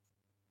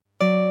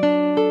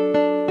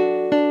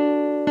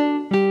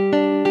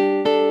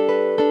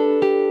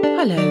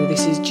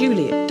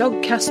Julie at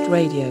Dogcast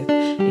Radio.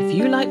 If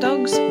you like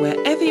dogs,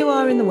 wherever you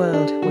are in the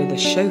world, we're the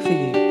show for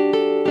you.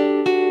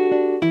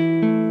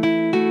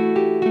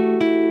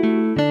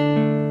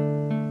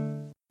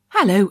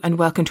 Hello and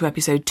welcome to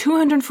episode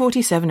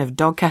 247 of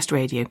Dogcast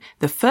Radio,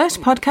 the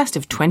first podcast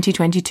of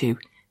 2022.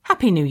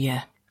 Happy New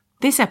Year.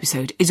 This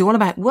episode is all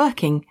about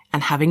working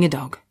and having a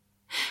dog.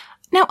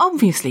 Now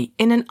obviously,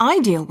 in an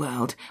ideal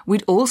world,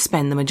 we'd all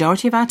spend the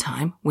majority of our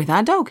time with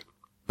our dog.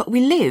 But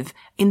we live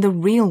in the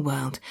real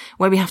world,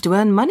 where we have to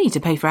earn money to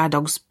pay for our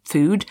dog's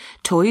food,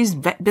 toys,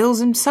 vet bills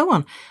and so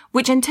on,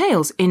 which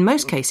entails, in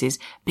most cases,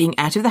 being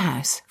out of the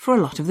house for a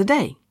lot of the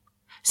day.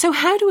 So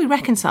how do we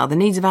reconcile the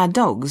needs of our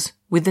dogs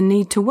with the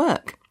need to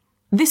work?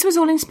 This was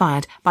all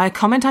inspired by a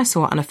comment I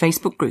saw on a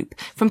Facebook group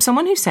from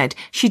someone who said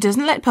she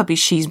doesn't let puppies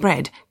she's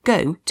bred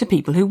go to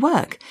people who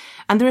work,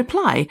 and the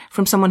reply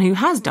from someone who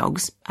has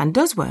dogs and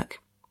does work.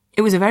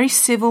 It was a very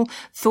civil,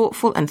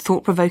 thoughtful and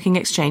thought-provoking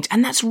exchange,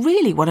 and that's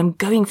really what I'm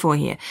going for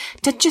here,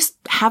 to just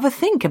have a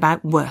think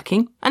about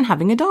working and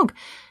having a dog.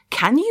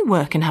 Can you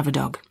work and have a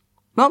dog?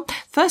 Well,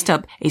 first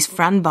up is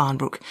Fran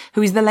Barnbrook,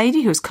 who is the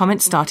lady whose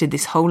comment started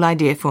this whole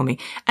idea for me,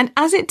 and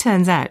as it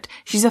turns out,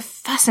 she's a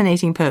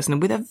fascinating person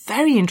with a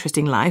very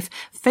interesting life,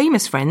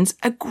 famous friends,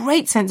 a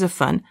great sense of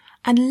fun,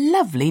 and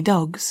lovely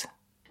dogs.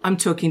 I'm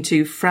talking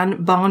to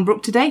Fran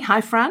Barnbrook today. Hi,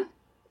 Fran.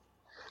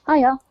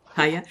 Hiya.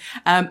 Hiya.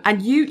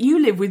 And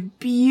you live with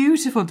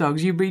beautiful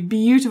dogs. You breed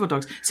beautiful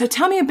dogs. So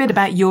tell me a bit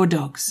about your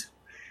dogs.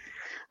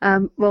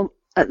 Well,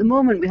 at the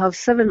moment we have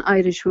 7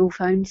 Irish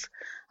Wolfhounds.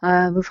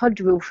 We've had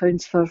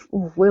Wolfhounds for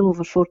well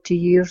over 40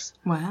 years.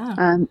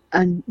 Wow.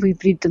 And we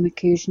breed them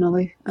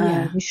occasionally.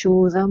 We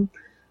show them,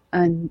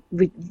 and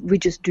we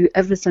just do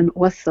everything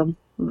with them.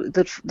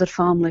 Their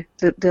family.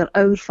 They're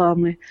our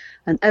family,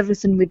 and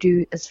everything we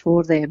do is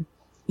for them.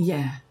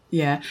 Yeah.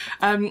 Yeah.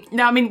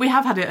 Now, I mean, we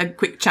have had a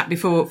quick chat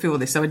before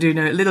this, so I do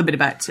know a little bit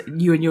about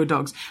you and your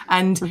dogs.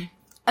 And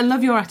I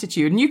love your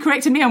attitude. And you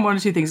corrected me on one or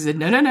two things. You said,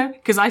 no,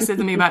 because I said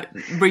something about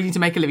breeding to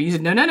make a living. You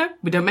said, no,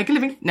 we don't make a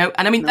living. No.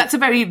 And I mean, that's a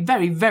very,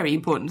 very, very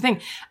important thing.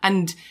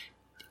 And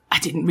I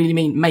didn't really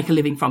mean make a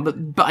living from,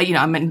 but you know,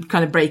 I meant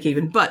kind of break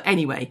even. But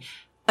anyway,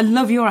 I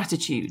love your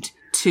attitude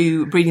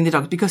to breeding the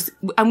dogs because,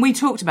 and we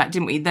talked about,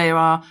 didn't we? There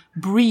are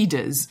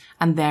breeders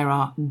and there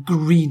are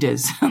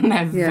greeders, and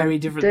they're very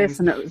different things.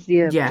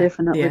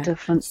 Definitely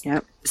different.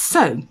 Yeah.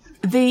 So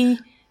the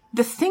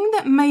thing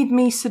that made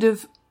me sort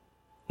of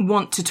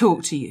want to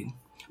talk to you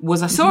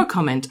was I saw a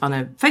comment on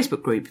a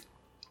Facebook group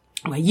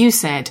where you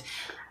said,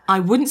 I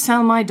wouldn't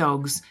sell my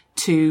dogs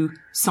to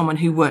someone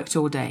who worked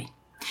all day.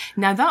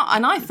 Now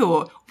and I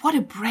thought, what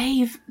a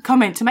brave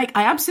comment to make.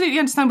 I absolutely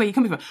understand where you're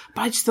coming from,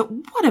 but I just thought,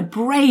 what a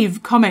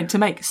brave comment to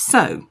make.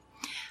 So,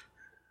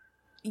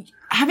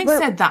 having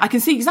said that, I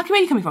can see exactly where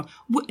you're coming from.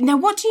 Now,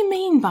 what do you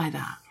mean by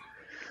that?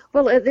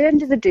 Well, at the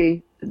end of the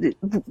day,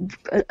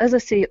 as I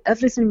say,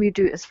 everything we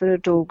do is for our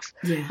dogs,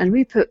 and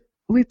we put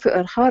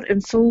our heart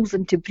and souls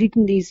into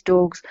breeding these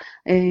dogs,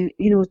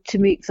 to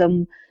make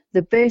them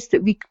the best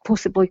that we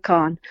possibly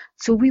can.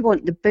 So we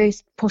want the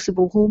best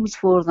possible homes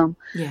for them.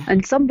 Yeah.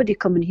 And somebody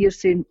coming here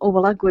saying, oh,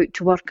 well, I go out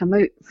to work, I'm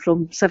out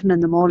from 7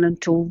 in the morning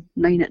till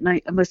 9 at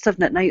night, I'm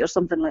 7 at night or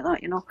something like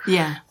that,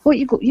 Yeah. Well,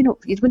 you're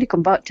going to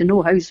come back to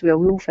no house with a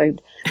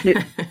Wolfhound.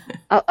 Now,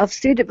 I've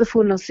said it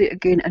before and I'll say it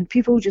again, and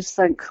people just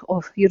think,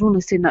 oh, you're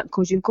only saying that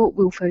because you've got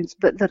Wolfhounds,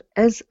 but there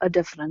is a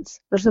difference.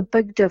 There's a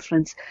big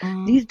difference.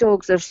 These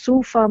dogs are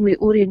so family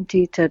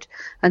orientated,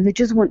 and they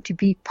just want to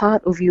be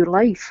part of your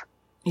life.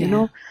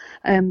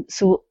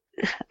 So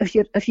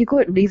if you go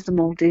out and leave them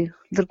all day,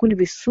 they're going to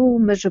be so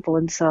miserable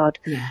and sad.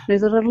 Yeah. Now,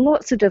 there are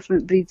lots of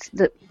different breeds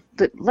that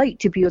like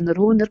to be on their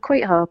own. They're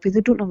quite happy.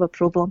 They don't have a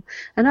problem.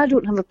 And I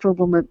don't have a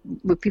problem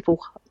with people,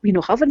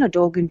 having a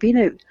dog and being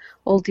out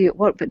all day at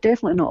work, but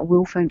definitely not a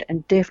Wolfhound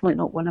and definitely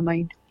not one of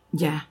mine.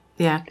 Yeah,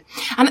 yeah.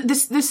 And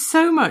there's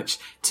so much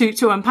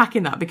to unpack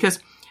in that because,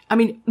 I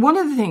mean, one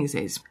of the things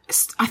is,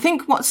 I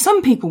think what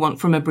some people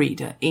want from a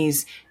breeder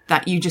is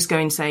that you just go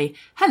and say,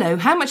 hello,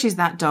 how much is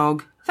that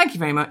dog? Thank you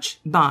very much.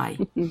 Bye.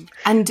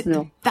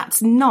 And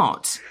that's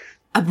not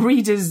a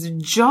breeder's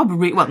job.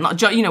 Well, not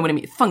job, you know what I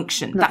mean?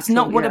 Function. That's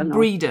not what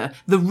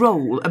the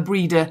role a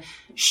breeder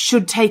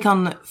should take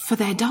on for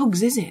their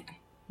dogs, is it?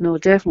 No,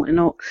 definitely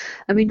not.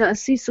 I mean, I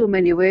see so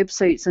many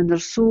websites and they're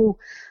so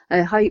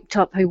hyped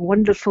up how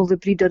wonderful the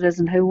breeder is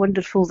and how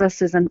wonderful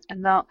this is and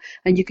that.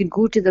 And you can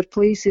go to their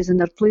places and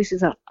their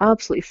places are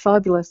absolutely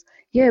fabulous.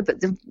 Yeah,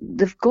 but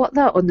they've got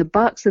that on the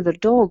backs of their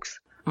dogs.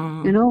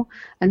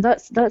 And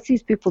that's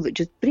these people that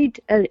just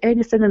breed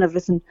anything and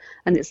everything,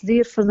 and it's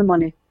there for the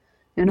money,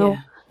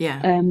 Yeah.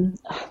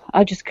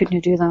 I just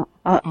couldn't do that.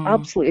 I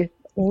absolutely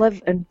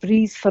live and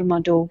breathe for my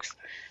dogs,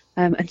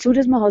 and so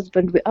does my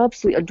husband. We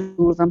absolutely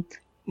adore them,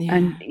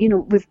 and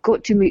we've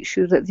got to make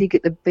sure that they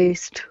get the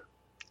best,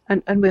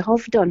 and we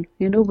have done.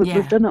 We've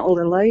done it all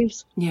our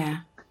lives.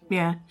 Yeah.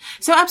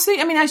 So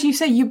absolutely. I mean, as you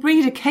say, you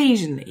breed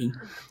occasionally.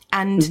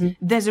 And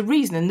there's a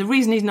reason, and the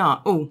reason is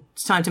not,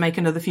 it's time to make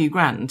another few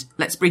grand.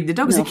 Let's breed the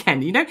dogs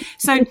again,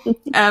 So,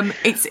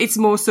 it's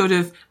more sort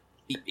of,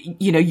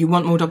 you know, you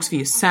want more dogs for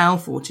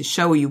yourself or to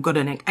show, or you've got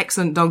an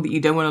excellent dog that you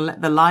don't want to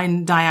let the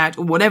line die out,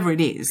 or whatever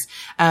it is.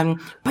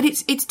 But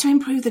it's to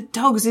improve the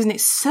dogs, isn't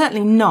it?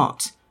 Certainly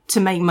not to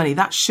make money.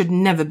 That should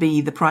never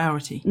be the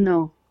priority.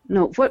 No.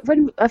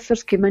 When I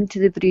first came into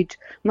the breed,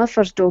 my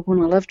first dog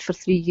only lived for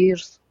 3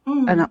 years.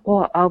 And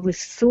I was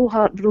so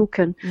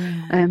heartbroken.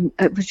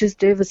 It was just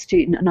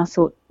devastating, and I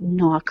thought,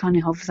 no, I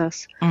can't have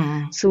this.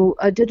 So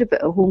I did a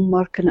bit of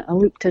homework and I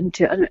looked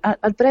into it.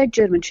 I'd bred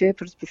German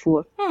Shepherds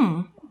before.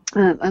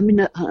 I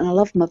mean, I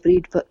loved my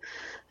breed, but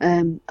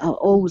I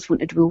always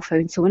wanted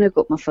wolfhound. So when I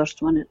got my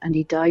first one and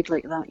he died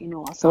like that, you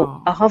know, I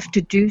thought, I have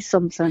to do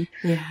something.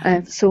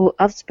 So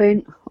I've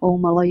spent all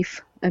my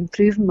life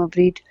improving my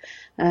breed,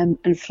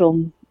 and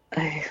from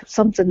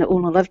something that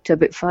only lived to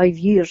about 5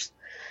 years,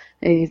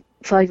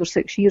 5 or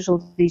 6 years,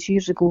 all these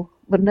years ago,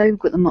 we've now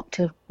got them up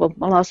to, well,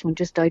 my last one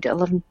just died at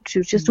 11. She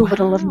was just over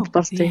 11th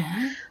birthday.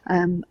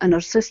 And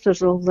her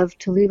sisters all lived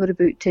till they were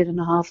about 10 and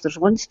a half. There's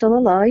one still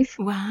alive.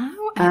 Wow,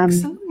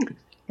 excellent.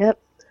 Yep.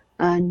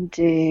 And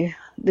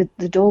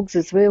the dogs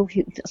as well.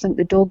 I think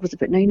the dog was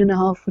about 9 and a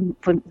half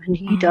when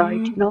he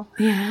died, you know.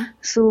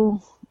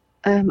 So,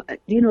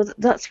 you know,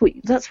 that's what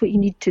you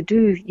need to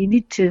do. You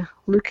need to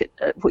look at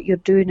what you're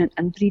doing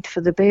and breed for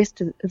the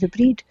best of the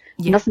breed.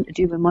 Nothing to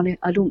do with money.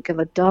 I don't give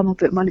a damn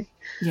about money.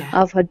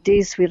 I've had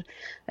days where,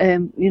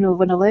 you know,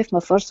 when I left my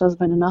first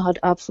husband and I had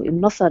absolutely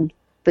nothing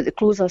but the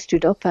clothes I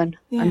stood up in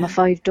and my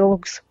 5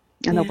 dogs,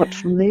 and I worked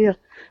from there.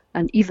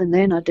 And even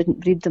then I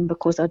didn't breed them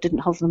because I didn't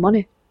have the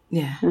money.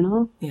 You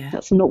know?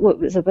 That's not what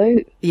it was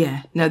about.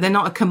 No, they're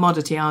not a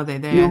commodity, are they?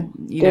 They're,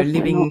 you know,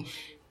 living,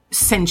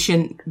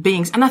 sentient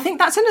beings. And I think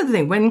that's another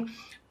thing when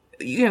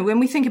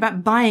we think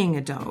about buying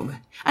a dog,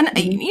 and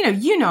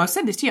you know, I've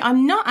said this to you,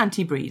 I'm not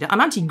anti-breeder. I'm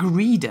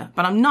anti-greeder,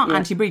 but I'm not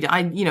anti-breeder.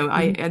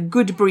 A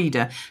good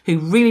breeder who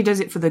really does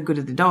it for the good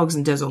of the dogs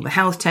and does all the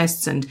health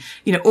tests and,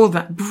 you know, all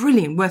that,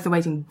 brilliant, worth the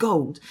weight in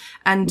gold.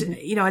 And,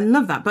 you know, I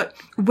love that. But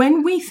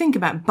when we think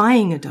about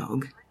buying a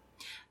dog,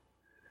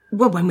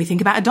 well, when we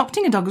think about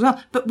adopting a dog as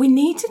well, but we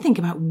need to think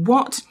about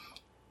what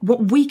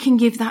we can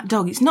give that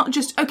dog. It's not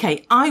just,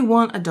 okay, I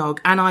want a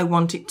dog and I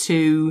want it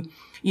to,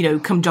 you know,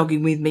 come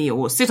jogging with me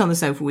or sit on the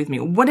sofa with me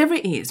or whatever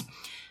it is.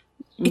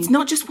 It's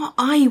not just what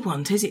I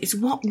want, is it? It's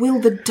what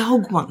will the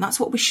dog want. That's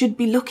what we should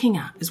be looking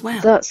at as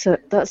well. That's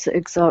it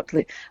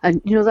exactly.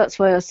 And, you know, that's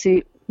why I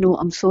say, no,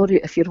 I'm sorry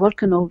if you're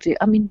working all day.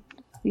 I mean,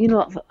 you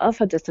know, I've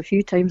had this a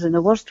few times, and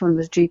the worst one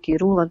was J.K.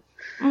 Rowling.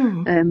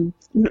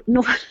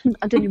 No,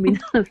 I didn't mean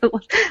that.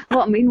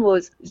 What I mean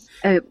was,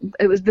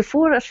 it was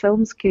before her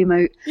films came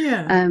out,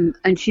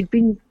 and she'd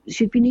been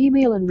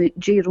emailing with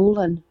Joe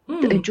Rowling,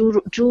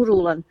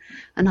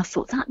 and I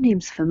thought that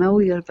name's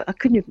familiar, but I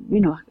couldn't,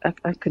 you know,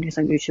 I couldn't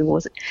think who she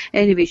was.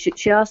 Anyway,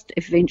 she asked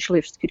eventually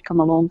if she could come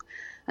along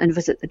and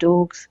visit the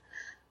dogs.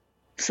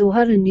 So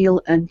her and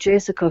Neil and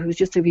Jessica, who was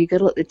just a wee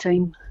girl at the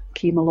time,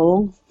 came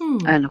along,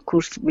 and of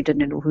course we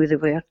didn't know who they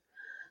were.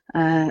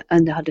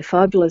 And they had a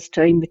fabulous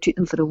time. We took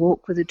them for a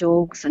walk with the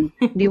dogs, and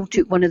Neil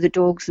took one of the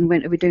dogs and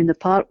went away down the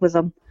park with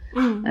them,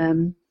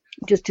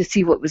 just to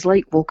see what it was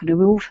like walking a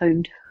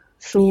wolfhound.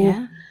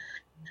 So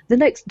the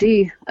next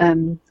day,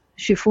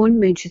 she phoned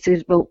me and she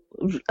said, well,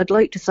 I'd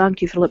like to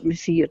thank you for letting me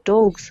see your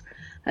dogs.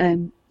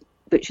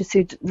 But she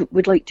said,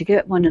 we'd like to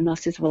get one. And I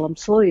said, well, I'm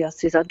sorry. I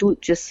said, I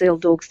don't just sell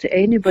dogs to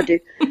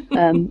anybody.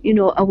 You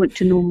know, I want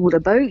to know more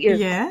about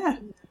you.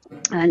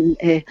 And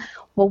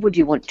what would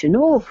you want to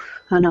know?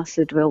 And I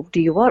said, well,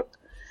 do you work?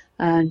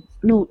 And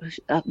no,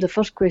 the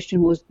first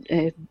question was,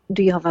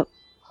 do you have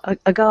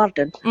a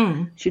garden?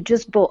 She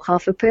just bought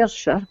half a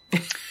Perthshire.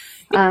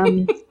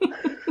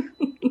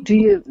 Do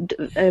you,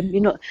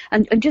 you know,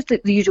 and just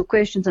the usual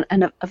questions.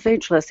 And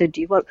eventually I said,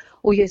 do you work?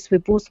 Oh, yes, we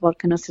both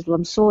work. And I said, well,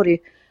 I'm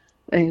sorry.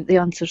 The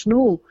answer's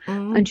no.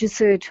 And she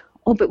said,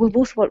 oh, but we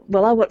both work.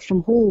 Well, I work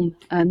from home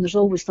and there's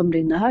always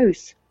somebody in the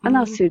house. And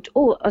I said,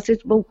 well,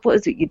 what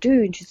is it you do?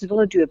 And she said,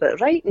 well, I do a bit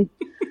of writing.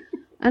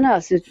 And I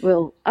said,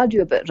 well, I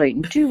do a bit of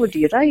writing too. What do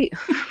you write?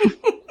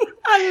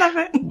 I love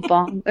it.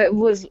 Bang. It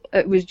was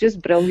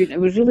just brilliant. It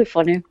was really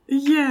funny.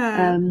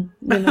 You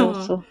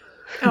know, so.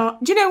 Oh,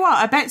 do you know what?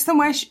 I bet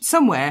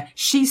somewhere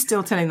she's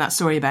still telling that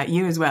story about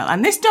you as well.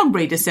 And this dog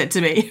breeder said to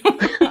me,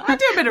 I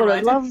do a bit of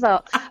writing. I love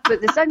that.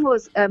 But the thing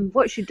was,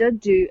 what she did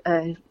do,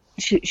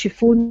 she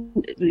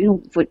phoned, you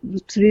know,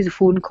 through the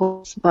phone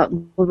calls back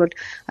and forward.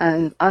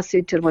 I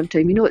said to her one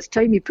time, you know, it's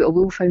time you put a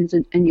wolfhound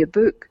in your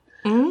book.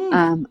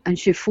 And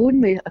she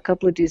phoned me a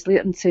couple of days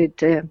later and said,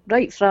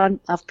 right, Fran,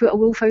 I've put a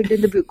wolfhound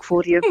in the book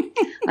for you.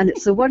 And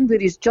it's the one where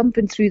he's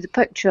jumping through the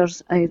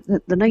pictures,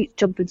 the night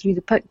jumping through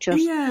the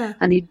pictures.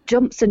 And he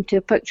jumps into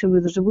a picture where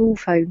there's a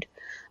wolfhound,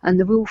 and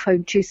the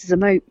wolfhound chases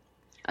him out.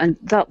 And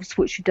that was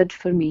what she did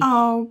for me.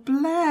 Oh,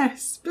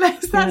 bless.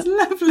 That's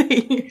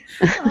lovely.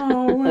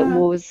 Oh, wow. It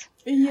was.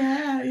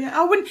 Yeah.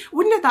 Oh,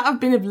 wouldn't that have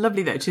been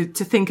lovely, though, to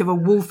think of a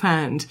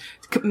wolfhound?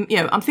 You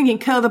know, I'm thinking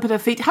curled up at her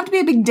feet. It'd have to be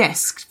a big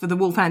desk for the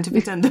wolfhound to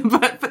fit under,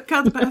 but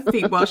curled up at her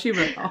feet while she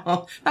wrote.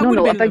 Oh, that would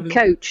have been a big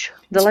couch.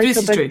 They like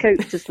a big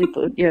couch to sleep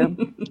on,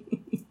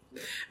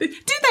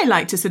 Do they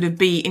like to sort of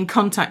be in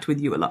contact with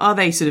you a lot? Are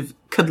they sort of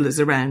cuddlers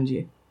around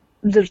you?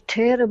 They're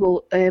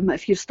terrible.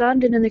 If you're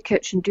standing in the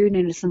kitchen doing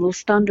anything, they'll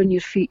stand on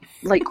your feet,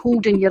 like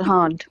holding your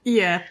hand.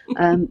 Yeah.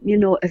 You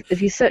know,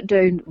 if you sit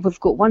down, we've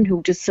got one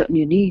who'll just sit on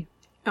your knee.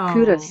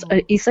 Purist.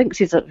 He thinks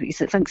he's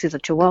a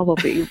chihuahua,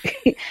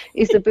 but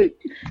he's about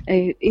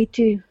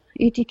 80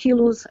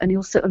 kilos, and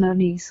he'll sit on our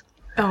knees.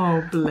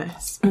 Oh,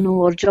 bless. You know,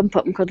 or jump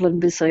up and cuddle him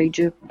beside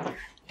you.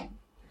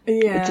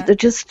 Yeah. They're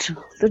just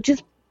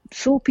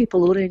so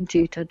people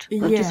orientated.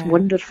 They're just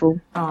wonderful.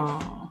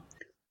 Oh.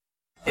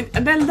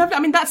 They're lovely. I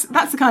mean, that's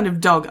the kind of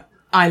dog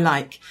I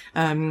like.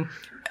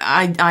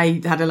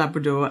 I had a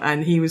Labrador,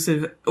 and he was sort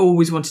of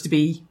always wanted to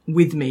be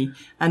with me,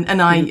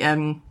 and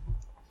I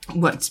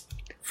worked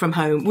from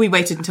home. We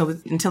waited until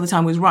the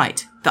time was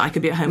right that I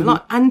could be at home a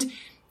lot. And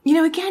you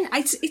know, again,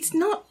 it's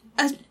not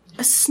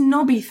a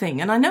snobby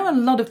thing, and I know a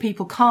lot of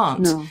people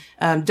can't,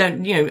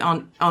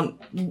 aren't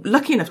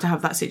lucky enough to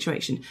have that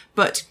situation.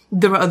 But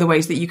there are other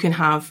ways that you can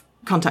have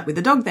contact with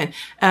the dog then.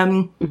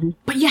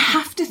 But you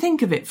have to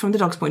think of it from the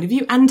dog's point of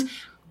view. And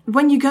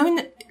when you go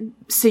and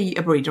see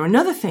a breeder,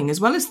 another thing,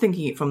 as well as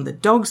thinking it from the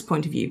dog's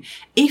point of view,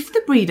 if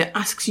the breeder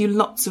asks you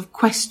lots of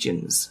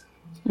questions,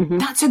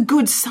 that's a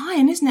good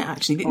sign, isn't it,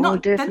 actually? They're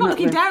not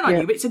looking down on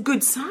you, but it's a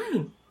good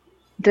sign.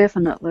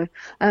 Definitely.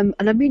 And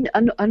I mean,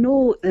 I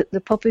know that the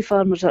puppy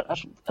farmers are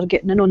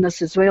getting in on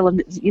this as well.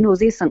 And, you know,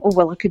 they think, oh,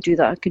 well, I could do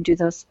that, I could do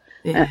this,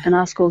 and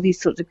ask all these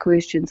sorts of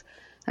questions.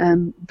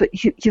 But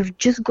you've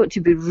just got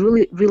to be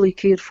really, really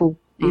careful,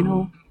 you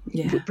know,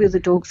 where the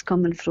dog's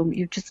coming from.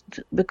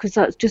 Because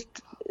that's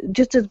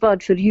just as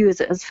bad for you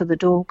as it is for the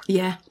dog.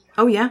 Yeah.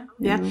 Oh, yeah,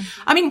 yeah. You know.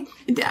 I mean,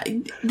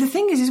 the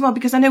thing is as well,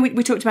 because I know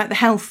we talked about the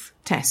health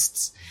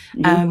tests.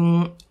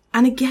 And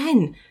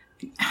again,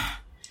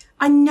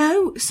 I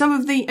know some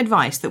of the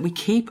advice that we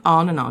keep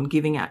on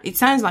giving out. It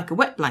sounds like a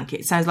wet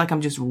blanket. It sounds like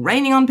I'm just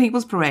raining on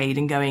people's parade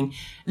and going,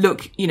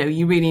 look, you know,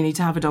 you really need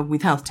to have a dog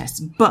with health tests.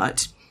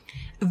 But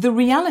the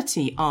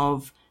reality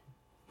of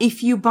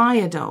if you buy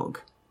a dog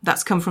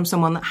that's come from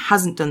someone that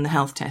hasn't done the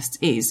health tests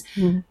is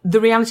the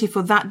reality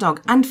for that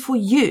dog and for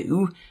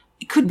you,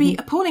 it could be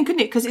appalling,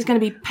 couldn't it? Because it's going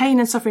to be pain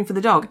and suffering for the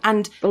dog.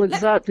 And well,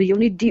 exactly. You'll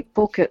need deep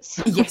pockets.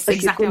 Yes,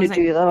 exactly. You're going to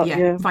do that.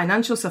 Yeah,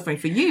 financial suffering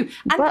for you.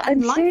 But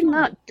in saying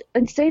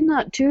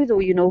that too, though,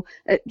 you know,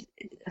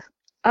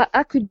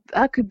 I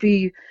could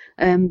be,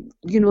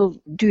 you know,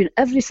 doing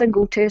every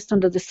single test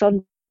under the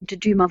sun to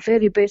do my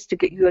very best to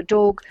get you a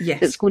dog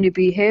that's going to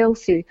be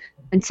healthy,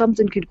 and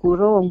something could go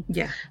wrong.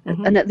 Yeah.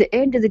 And at the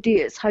end of the day,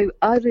 it's how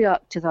I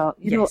react to that.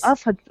 You know,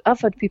 I've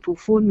had people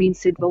phone me and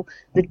said, well,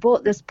 they'd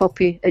bought this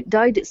puppy, it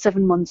died at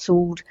 7 months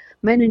old,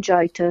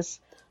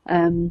 meningitis,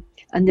 and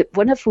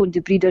when I phoned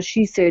the breeder,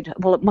 she said,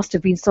 well, it must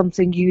have been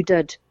something you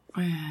did.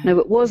 Now,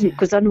 it wasn't,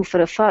 because I know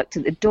for a fact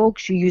that the dog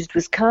she used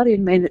was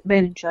carrying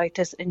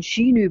meningitis, and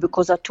she knew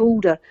because I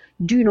told her,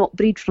 do not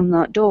breed from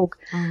that dog.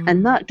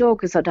 And that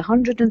dog has had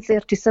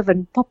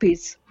 137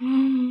 puppies.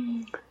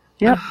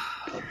 Yep.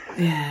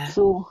 Yeah.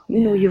 So,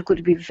 you know, you've got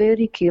to be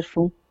very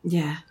careful.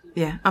 Yeah,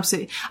 yeah,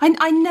 absolutely.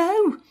 I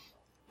know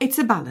it's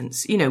a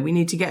balance. You know, we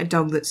need to get a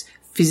dog that's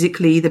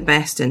physically the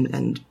best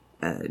and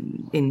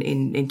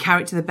in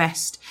character the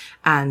best,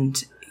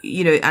 and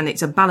you know, and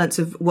it's a balance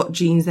of what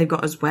genes they've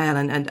got as well,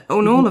 and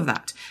all of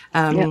that.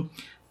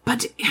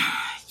 But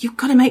you've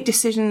got to make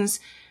decisions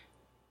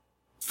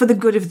for the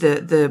good of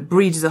the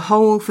breed as a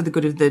whole, for the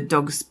good of the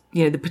dogs,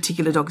 you know, the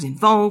particular dogs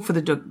involved, for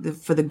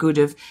the good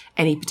of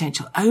any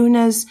potential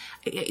owners.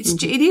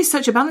 It is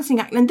such a balancing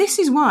act, and this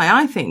is why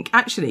I think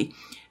actually,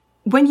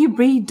 when you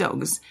breed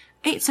dogs,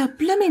 it's a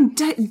blooming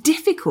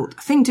difficult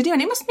thing to do,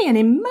 and it must be an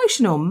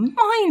emotional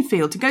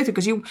minefield to go through,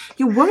 because you're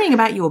worrying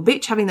about your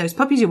bitch having those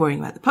puppies, you're worrying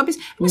about the puppies.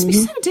 It must be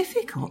so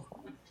difficult.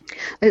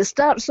 It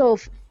starts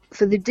off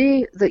for the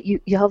day that you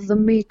have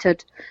them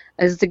mated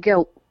as the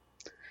guilt.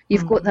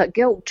 You've got that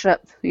guilt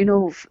trip, you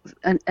know,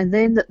 and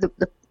then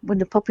when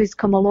the puppies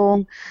come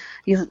along,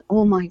 you think,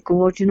 oh my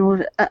God, you know,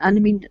 and I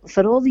mean,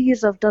 for all the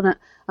years I've done it,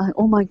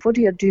 oh my, what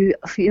do? You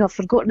know, I've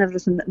forgotten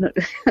everything.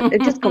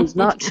 It just comes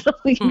natural,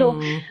 you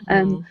know,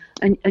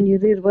 and you're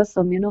there with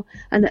them, you know,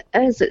 and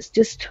it's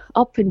just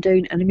up and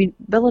down. And I mean,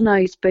 Bill and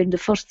I spend the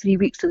first 3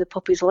 weeks of the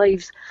puppies'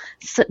 lives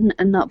sitting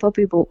in that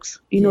puppy box.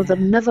 You know, they're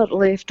never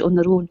left on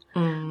their own.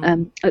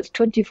 It's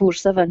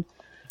 24/7.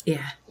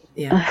 Yeah.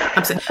 Yeah,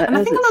 absolutely. And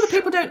I think a lot of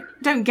people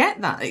don't get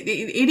that.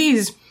 It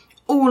is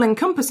all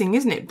encompassing,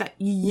 isn't it? That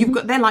you've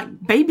got, they're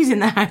like babies in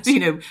the house, you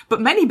know, but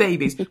many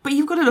babies. But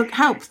you've got to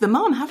help the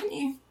mum, haven't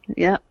you?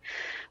 Yeah.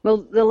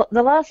 Well,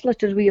 the last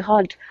litter we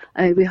had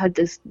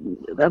this.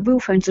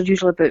 Wolfhounds are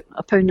usually about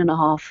 1.5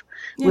 pounds.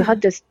 Yeah. We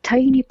had this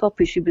tiny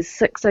puppy. She was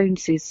 6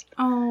 ounces.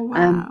 Oh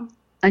wow.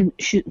 And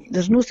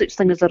there's no such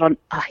thing as a run.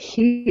 I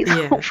hate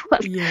that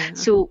word. Yeah.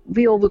 So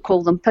we all would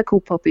call them pickle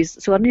puppies.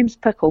 So her name's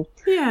Pickle.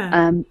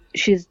 Yeah.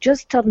 She's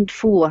just turned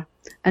 4.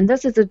 And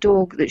this is a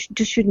dog that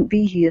just shouldn't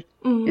be here,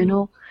 you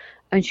know.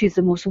 And she's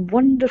the most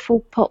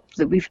wonderful pup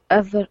that we've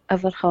ever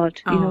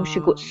had. You know, she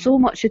got so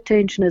much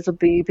attention as a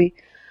baby.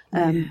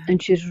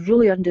 and she's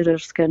really under her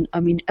skin. I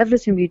mean,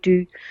 everything we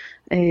do,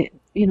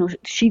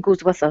 she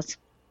goes with us.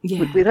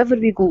 Yeah. Wherever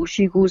we go,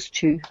 she goes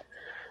too.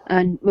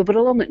 And we were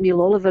along at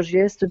Neil Oliver's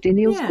yesterday.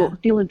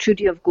 Neil and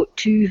Trudy have got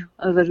 2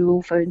 of our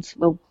Wolfhounds.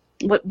 Well,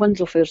 one's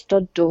of our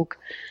stud dog,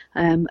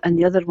 and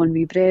the other one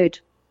we bred.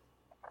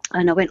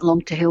 And I went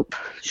along to help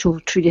show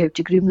Trudy how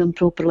to groom them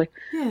properly.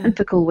 Yeah. And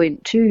Pickle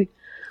went too.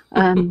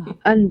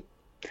 And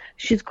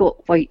she's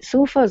got white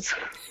sofas.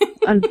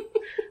 And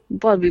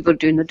while we were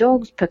doing the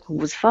dogs, Pickle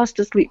was fast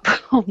asleep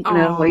on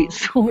her white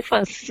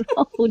sofas.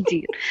 Oh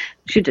dear.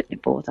 She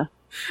didn't bother.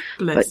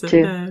 Bless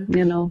her.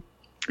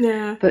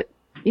 Yeah. But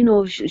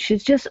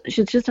she's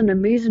just an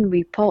amazing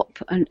wee pup,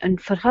 and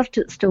for her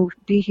to still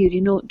be here,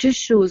 it just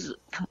shows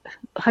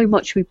how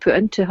much we put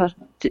into her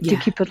to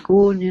keep her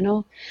going,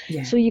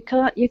 Yeah. So you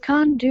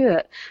can do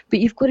it, but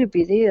you've got to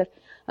be there.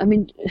 I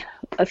mean,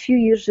 a few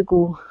years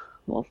ago,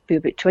 maybe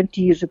about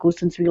 20 years ago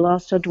since we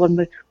last had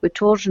one with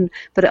Torsion,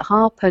 but it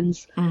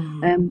happens,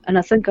 and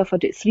I think I've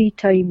had it 3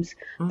 times,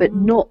 but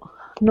not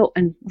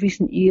in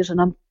recent years,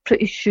 and I'm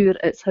pretty sure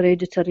it's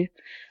hereditary,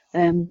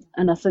 and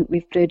I think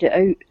we've bred it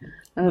out.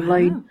 Our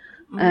line.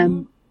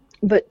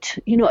 But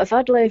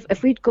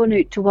if we'd gone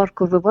out to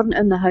work or we weren't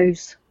in the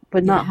house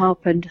when that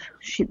happened,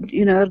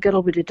 our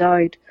girl would have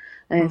died.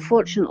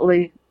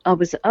 Fortunately, I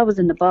was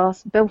in the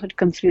bath. Bill had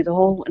come through the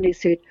hall and he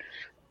said,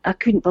 I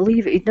couldn't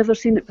believe it. He'd never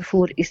seen it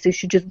before. He said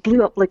she just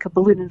blew up like a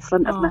balloon in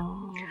front of me.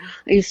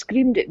 He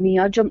screamed at me.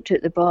 I jumped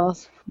out the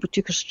bath. We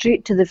took her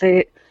straight to the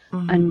vet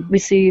and we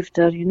saved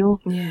her.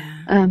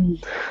 Yeah.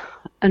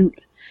 And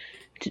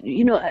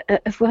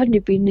if we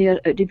hadn't been there,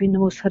 it would have been the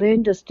most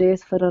horrendous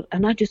death for her,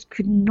 and I just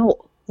could not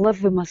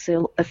live with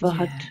myself if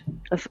I'd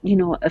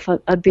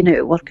been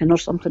out working or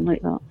something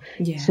like that.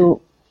 Yeah.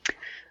 So,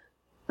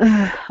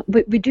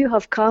 but we do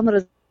have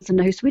cameras in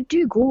the house. We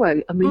do go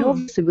out. I mean,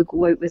 obviously we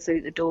go out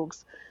without the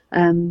dogs,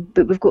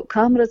 but we've got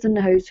cameras in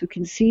the house. We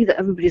can see that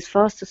everybody's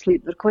fast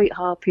asleep. They're quite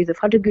happy. They've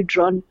had a good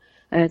run.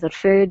 They're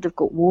fed. They've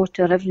got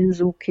water.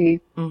 Everything's okay,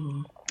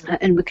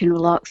 and we can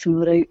relax when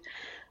we're out.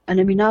 And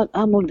I mean, I'm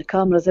on the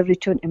cameras every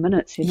 20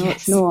 minutes,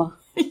 it's not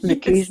an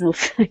occasional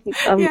thing.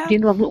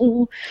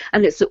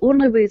 And it's the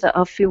only way that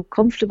I feel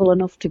comfortable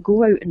enough to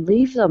go out and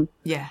leave them.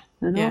 Yeah.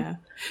 Yeah.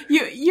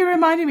 You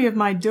reminded me of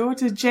my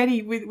daughter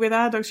Jenny with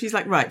our dog. She's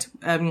like, right,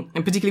 and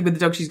particularly with the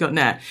dog she's got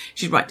now,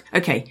 she's right,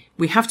 okay,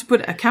 we have to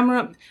put a camera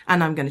up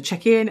and I'm going to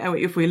check in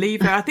if we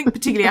leave her. I think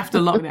particularly after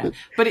lockdown.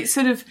 But it's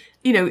sort of,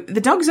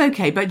 the dog's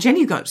okay, but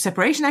Jenny's got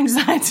separation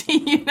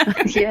anxiety,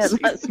 Yeah,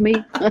 that's me.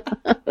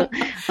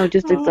 I'm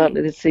just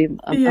exactly the same.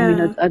 I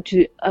mean,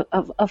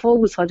 I've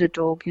always had a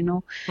dog,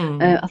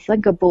 I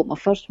think I bought my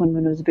first one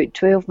when I was about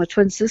 12. My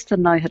twin sister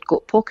and I had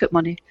got pocket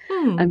money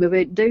and we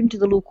went down to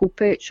the local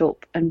pet shop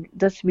and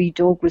this wee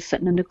dog was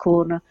sitting in the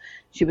corner.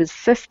 She was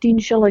 15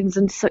 shillings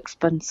and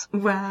 6pence.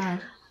 Wow.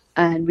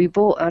 And we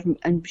bought her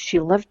and she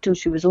lived till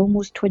she was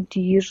almost 20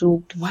 years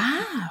old.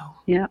 Wow.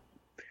 Yeah.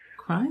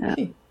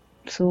 Crikey.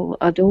 So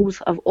I've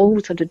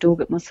always had a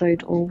dog at my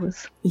side,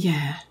 always.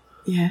 Yeah.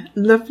 Yeah.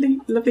 Lovely.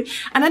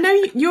 And I know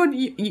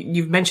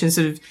you've mentioned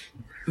sort of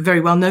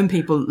very well-known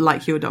people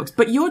like your dogs,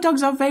 but your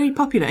dogs are very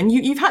popular and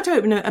you've had to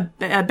open a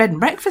bed and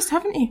breakfast,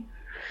 haven't you?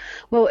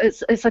 Well,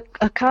 it's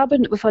a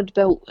cabin that we've had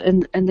built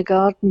in the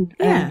garden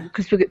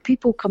because we've got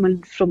people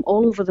coming from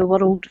all over the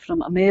world,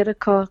 from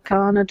America,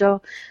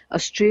 Canada,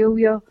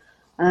 Australia,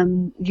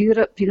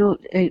 Europe,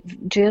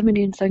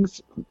 Germany and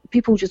things.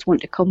 People just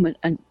want to come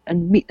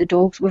and meet the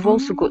dogs. We've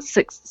also got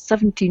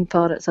 17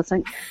 parrots, I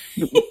think.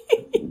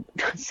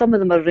 Some of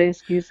them are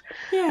rescues.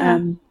 Yeah.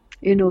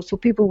 So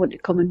people want to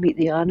come and meet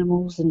the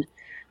animals and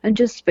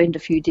just spend a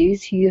few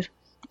days here.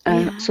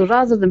 So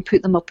rather than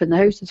put them up in the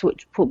house, is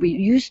what we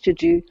used to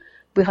do.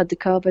 We had the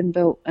cabin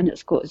built and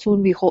it's got its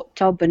own wee hot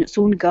tub and its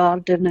own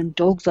garden and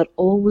dogs are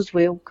always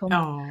welcome.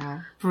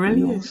 Oh,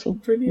 brilliant.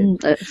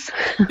 Brilliant. It's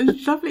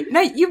lovely.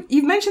 Now,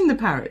 you've mentioned the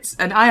parrots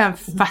and I am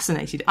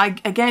fascinated.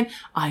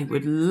 I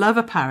would love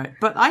a parrot,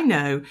 but I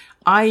know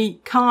I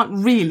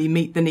can't really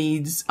meet the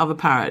needs of a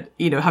parrot,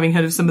 having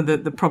heard of some of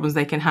the problems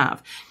they can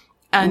have.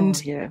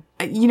 And,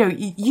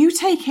 you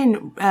take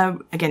in,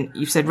 again,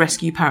 you've said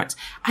rescue parrots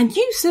and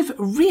you sort of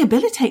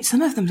rehabilitate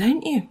some of them,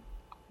 don't you?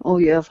 Oh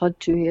yeah, I've had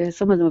to. Yeah,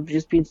 some of them have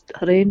just been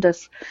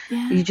horrendous.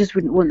 Yeah. You just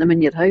wouldn't want them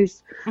in your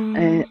house.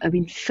 I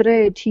mean,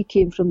 Fred, he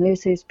came from the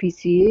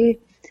SSPCA.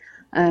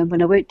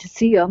 When I went to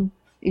see him,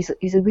 he's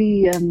a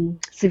wee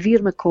severe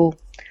macaw.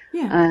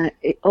 Yeah.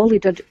 All he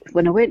did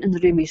when I went in the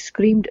room, he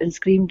screamed and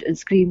screamed and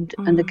screamed.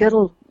 And the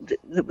girl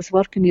that was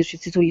working here, she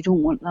said, "Oh, you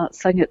don't want that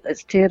thing.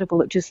 It's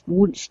terrible. It just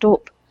won't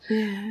stop."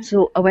 Yeah.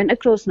 So I went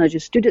across and I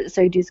just stood at the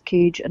side of his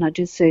cage and I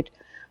just said,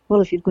 well,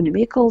 if you're going to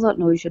make all that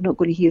noise, you're not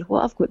going to hear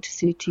what I've got to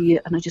say to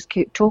you. And I just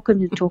kept talking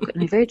and talking.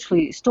 And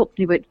eventually he stopped and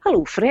he went,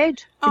 hello,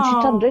 Fred. And she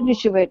turned around and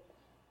she went,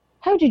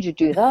 how did you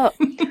do that?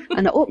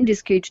 And I opened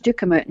his cage,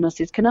 took him out and I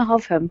said, can I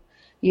have him?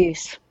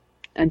 Yes.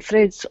 And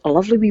Fred's a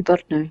lovely wee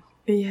bird now.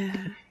 Yeah.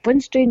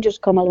 When strangers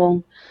come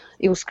along,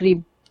 he'll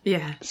scream.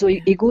 Yeah. So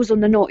he goes on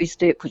the naughty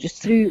step, which is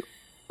through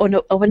on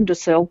a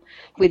windowsill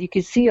where he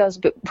can see us,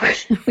 but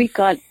we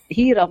can't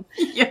hear him.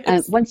 Yes.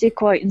 And once he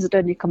quietens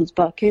down, he comes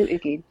back out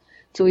again.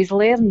 So he's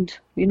learned,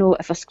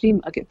 if I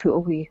scream, I get put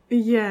away.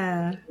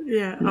 Yeah.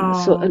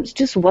 So it's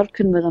just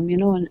working with him,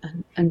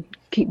 and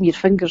keeping your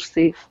fingers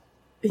safe.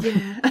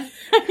 Yeah.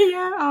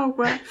 Yeah. Oh,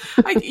 well.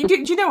 Do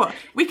you know what?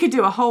 We could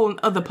do a whole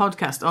other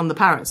podcast on the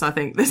parrots, I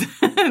think. There's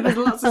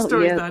lots of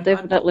stories there.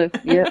 Definitely.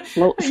 Yeah,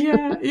 lots.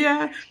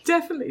 Yeah,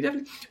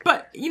 definitely.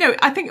 But,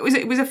 I think it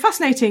was a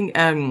fascinating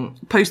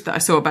post that I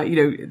saw about,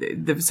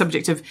 the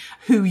subject of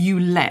who you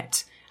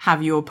let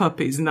have your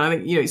puppies. And I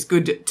think, it's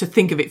good to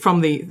think of it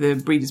from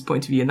the breeder's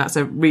point of view. And that's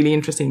a really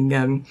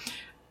interesting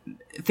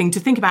thing to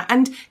think about.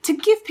 And to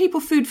give people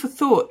food for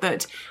thought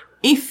that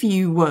if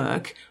you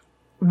work,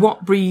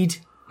 what breed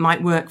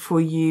might work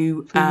for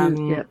you,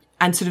 and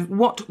sort of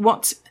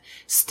what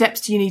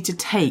steps do you need to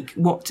take,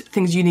 what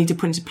things you need to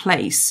put into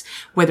place,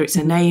 whether it's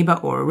a neighbour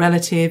or a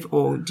relative,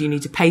 or do you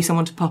need to pay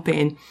someone to pop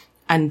in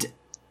and,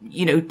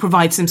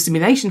 provide some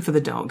stimulation for the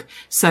dog.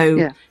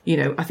 So,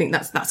 I think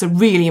that's a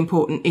really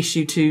important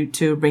issue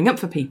to bring up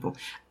for people.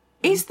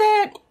 Is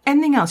there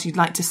anything else you'd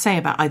like to say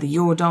about either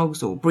your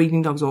dogs or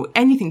breeding dogs or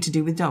anything to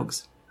do with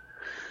dogs?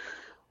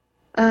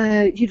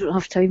 You don't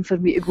have time for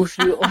me to go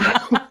through it all.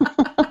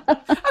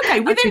 Okay,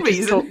 within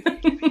reason.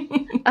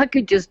 I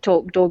could just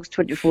talk dogs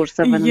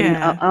 24/7.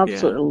 I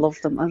absolutely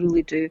love them. I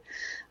really do.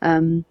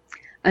 And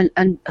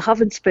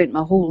having spent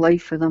my whole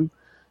life with them,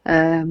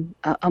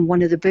 I'm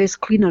one of the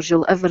best cleaners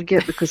you'll ever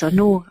get, because I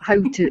know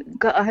how to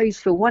get a house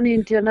from one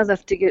end to another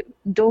to get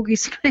doggy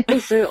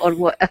smells out or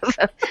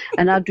whatever.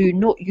 And I do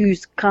not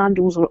use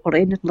candles or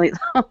anything like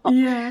that.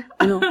 Yeah.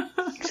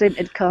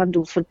 Scented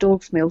candles for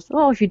dog smells.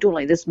 Oh, if you don't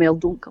like the smell,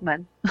 don't come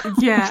in.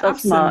 Yeah,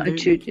 that's my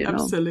attitude.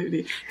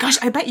 Absolutely. Gosh,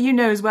 I bet you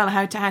know as well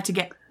how to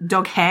get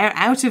dog hair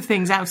out of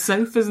things, out of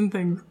sofas and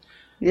things.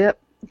 Yep,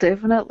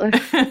 definitely.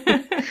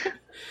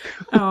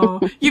 Oh,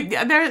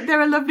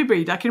 they're a lovely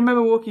breed. I can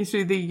remember walking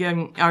through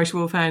the Irish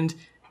Wolfhound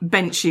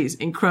benches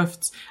in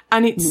Crufts,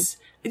 and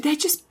they're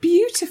just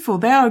beautiful.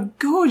 They are a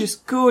gorgeous,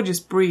 gorgeous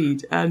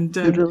breed, and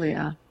they really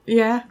are.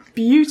 Yeah,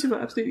 beautiful,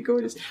 absolutely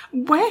gorgeous.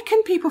 Where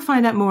can people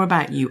find out more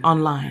about you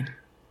online?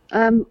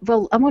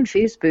 Well, I'm on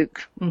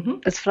Facebook.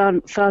 It's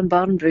Fran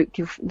Barnbrook,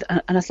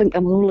 and I think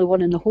I'm the only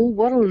one in the whole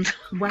world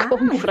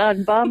called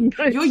Fran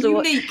Barnbrook. You're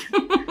unique.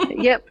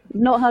 Yep,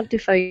 not hard to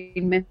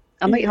find me.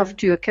 I might have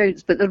 2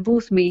 accounts, but they're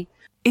both me.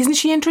 Isn't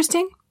she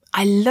interesting?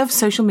 I love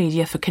social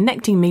media for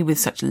connecting me with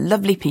such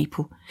lovely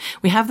people.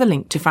 We have the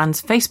link to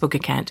Fran's Facebook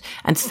account,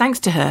 and thanks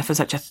to her for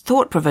such a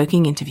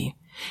thought-provoking interview.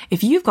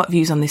 If you've got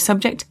views on this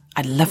subject,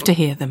 I'd love to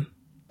hear them.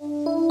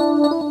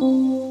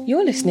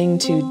 You're listening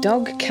to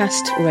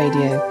Dogcast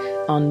Radio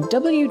on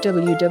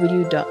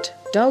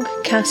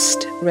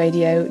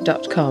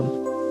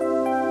www.dogcastradio.com.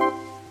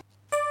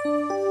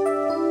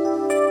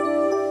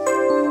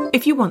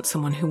 If you want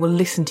someone who will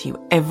listen to you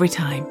every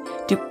time,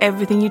 do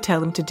everything you tell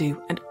them to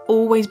do, and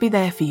always be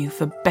there for you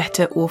for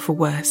better or for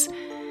worse,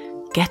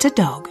 get a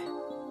dog.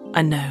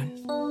 Unknown.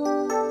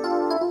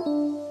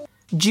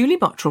 Julie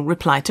Bottrell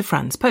replied to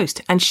Fran's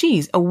post, and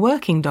she's a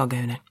working dog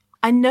owner.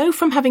 I know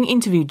from having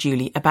interviewed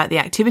Julie about the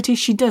activities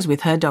she does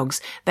with her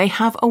dogs, they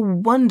have a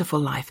wonderful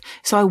life,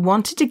 so I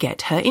wanted to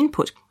get her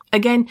input.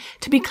 Again,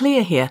 to be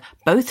clear here,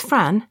 both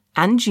Fran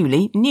and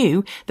Julie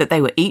knew that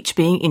they were each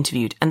being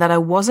interviewed and that I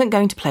wasn't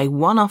going to play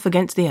one off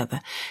against the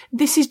other.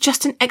 This is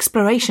just an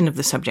exploration of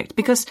the subject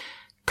because,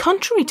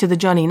 contrary to the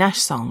Johnny Nash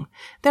song,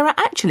 there are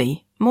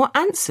actually more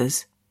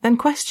answers than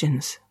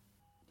questions.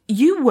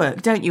 You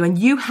work, don't you, and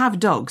you have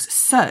dogs,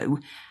 so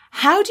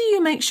how do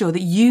you make sure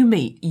that you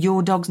meet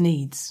your dog's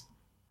needs?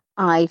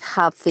 I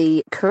have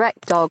the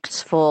correct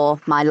dogs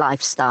for my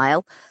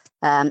lifestyle.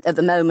 At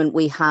the moment,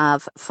 we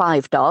have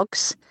 5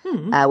 dogs.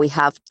 We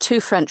have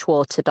 2 French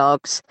water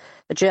dogs,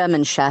 a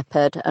German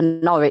Shepherd, a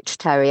Norwich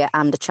Terrier,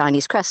 and a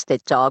Chinese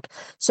Crested dog.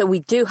 So we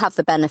do have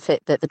the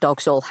benefit that the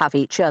dogs all have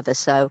each other.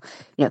 So,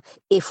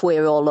 if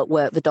we're all at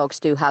work, the dogs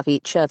do have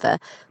each other.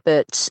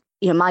 But,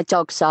 my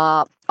dogs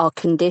are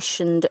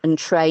conditioned and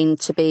trained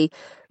to be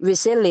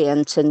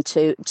resilient and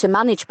to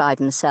manage by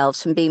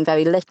themselves from being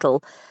very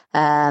little.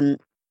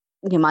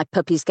 My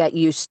puppies get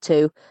used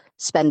to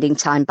spending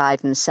time by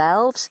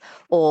themselves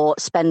or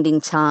spending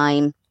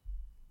time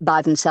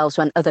by themselves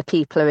when other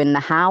people are in the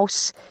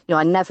house.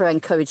 I never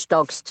encourage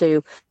dogs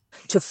to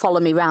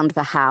follow me around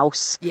the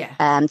house,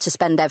 to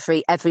spend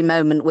every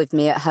moment with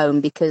me at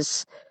home,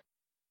 because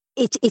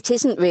it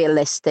isn't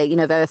realistic.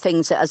 There are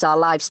things that as our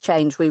lives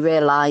change, we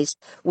realise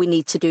we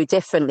need to do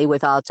differently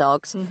with our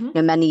dogs.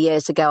 Many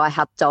years ago, I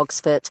had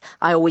dogs that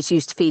I always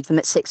used to feed them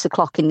at 6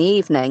 o'clock in the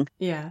evening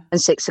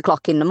and 6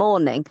 o'clock in the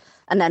morning.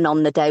 And then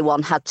on the day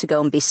one had to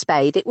go and be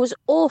spayed. It was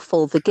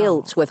awful, the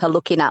guilt with her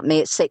looking at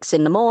me at 6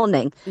 in the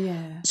morning.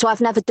 So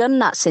I've never done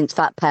that since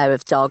that pair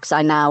of dogs.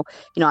 I now,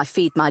 I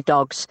feed my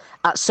dogs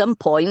at some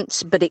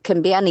point, but it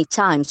can be any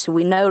time. So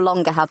we no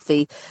longer have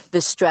the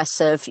stress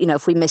of,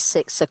 if we miss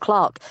 6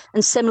 o'clock.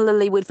 And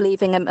similarly with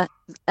leaving them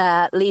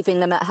at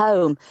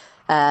home.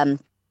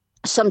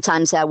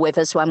 Sometimes they're with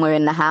us when we're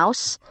in the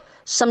house.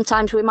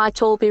 Sometimes we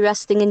might all be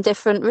resting in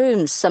different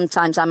rooms.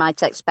 Sometimes I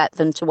might expect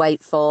them to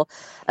wait for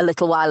a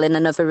little while in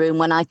another room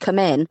when I come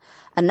in,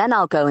 and then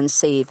I'll go and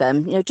see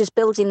them. Just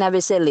building their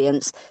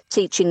resilience,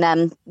 teaching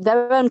them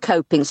their own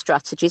coping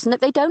strategies, and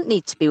that they don't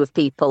need to be with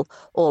people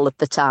all of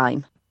the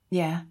time.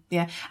 Yeah,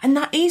 yeah. And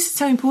that is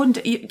so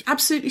important. You're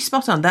absolutely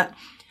spot on that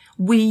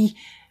we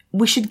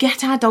should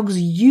get our dogs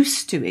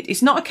used to it.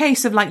 It's not a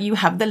case of like you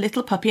have the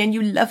little puppy and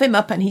you love him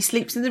up and he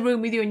sleeps in the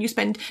room with you and you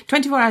spend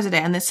 24 hours a day,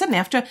 and then suddenly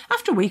after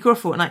a week or a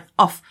fortnight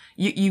off,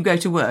 you go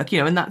to work,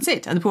 and that's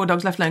it. And the poor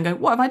dog's left alone going,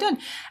 what have I done?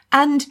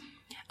 And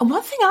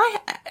one thing I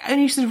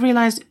only sort of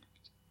realised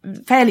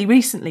fairly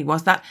recently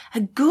was that a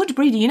good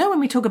breeder,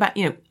 when we talk about,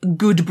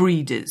 good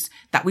breeders,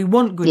 that we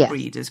want good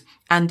breeders.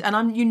 And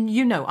I'm,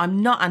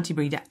 I'm not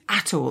anti-breeder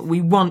at all.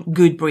 We want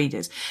good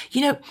breeders.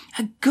 A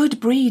good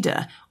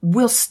breeder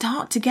will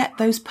start to get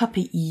those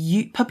puppies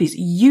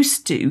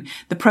used to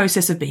the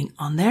process of being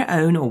on their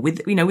own or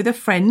with a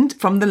friend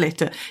from the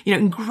litter,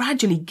 and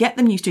gradually get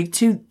them used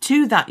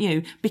to that,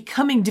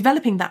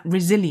 developing that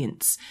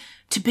resilience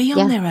to be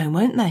on their own,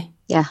 won't they?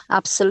 Yeah,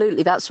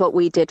 absolutely. That's what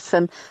we did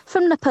from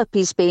the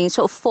puppies being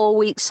sort of 4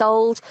 weeks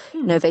old.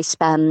 They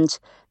spend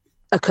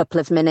a couple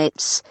of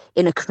minutes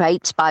in a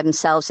crate by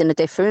themselves in a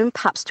different room,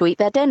 perhaps to eat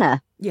their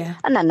dinner. Yeah.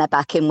 And then they're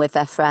back in with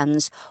their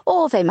friends.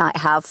 Or they might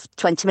have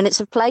 20 minutes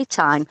of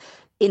playtime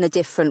in a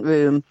different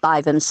room by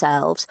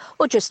themselves,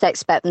 or just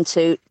expect them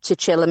to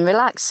chill and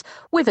relax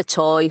with a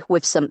toy,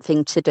 with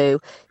something to do.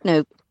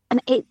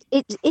 And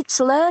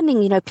it's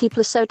learning, people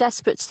are so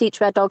desperate to teach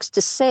their dogs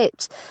to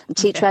sit and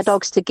teach their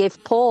dogs to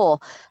give paw.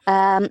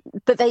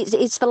 But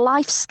it's the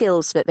life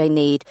skills that they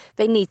need.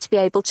 They need to be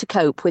able to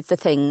cope with the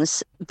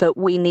things that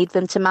we need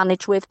them to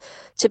manage with,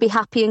 to be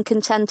happy and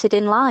contented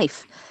in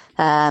life.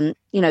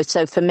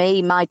 So for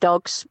me, my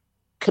dogs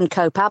can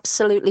cope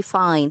absolutely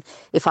fine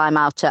if I'm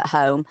out at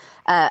home,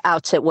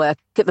 out at work.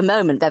 At the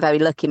moment, they're very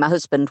lucky. My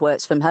husband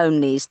works from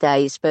home these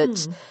days,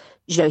 but...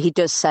 he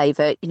does say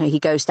that, he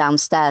goes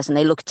downstairs and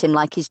they look at him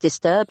like he's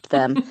disturbed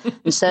them.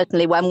 And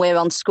certainly when we're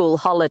on school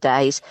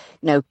holidays,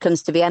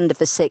 comes to the end of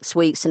the 6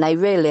 weeks and they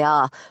really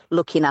are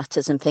looking at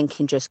us and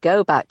thinking, just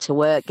go back to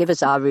work, give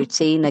us our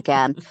routine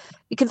again.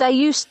 Because they're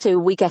used to,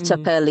 we get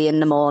up early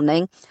in the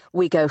morning,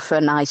 we go for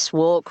a nice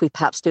walk, we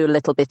perhaps do a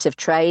little bit of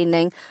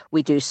training,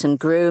 we do some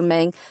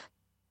grooming.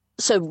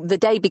 So the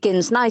day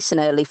begins nice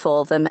and early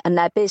for them and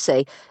they're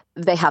busy.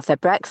 They have their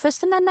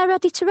breakfast and then they're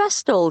ready to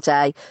rest all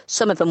day.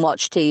 Some of them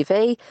watch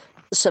TV.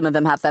 Some of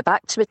them have their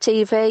back to the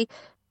TV.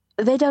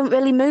 They don't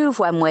really move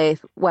when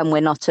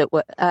we're not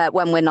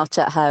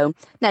at home.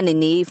 Then in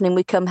the evening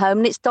we come home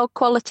and it's dog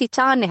quality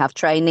time. They have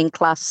training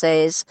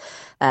classes.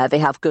 They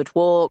have good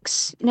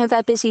walks.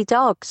 They're busy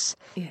dogs.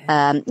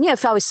 Yeah.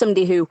 If I was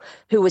somebody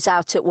who was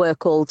out at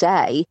work all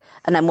day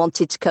and then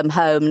wanted to come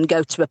home and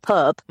go to a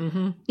pub,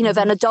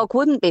 then a dog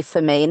wouldn't be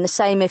for me. And the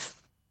same if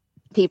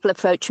people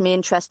approach me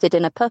interested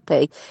in a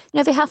puppy.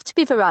 They have to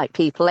be the right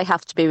people. They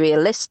have to be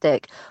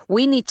realistic.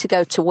 We need to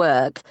go to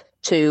work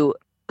to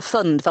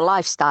fund the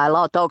lifestyle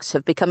our dogs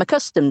have become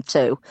accustomed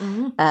to.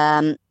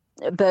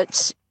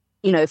 But,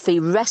 if the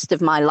rest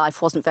of my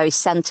life wasn't very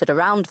centred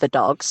around the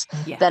dogs,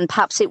 then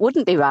perhaps it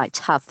wouldn't be right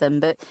to have them.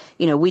 But,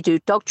 we do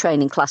dog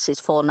training classes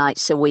 4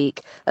 nights a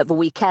week. At the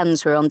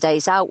weekends, we're on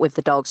days out with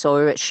the dogs or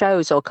we're at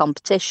shows or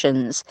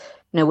competitions.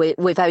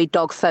 We're very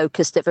dog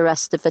focused at the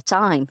rest of the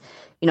time.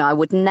 I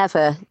would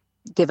never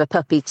give a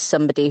puppy to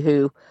somebody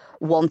who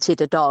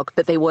wanted a dog,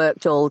 but they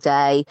worked all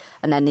day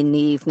and then in the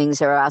evenings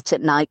they're out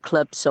at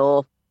nightclubs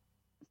or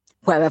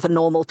wherever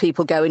normal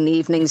people go in the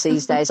evenings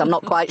these days. I'm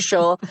not quite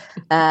sure.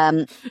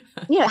 It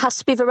has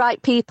to be the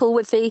right people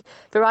with the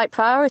right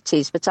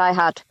priorities. But I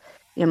had,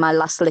 my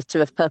last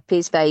litter of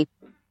puppies, they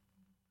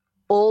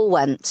all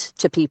went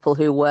to people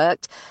who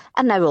worked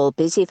and they're all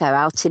busy. They're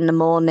out in the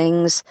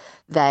mornings.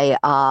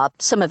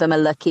 Some of them are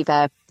lucky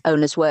their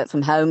owners work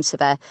from home, so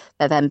they're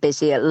then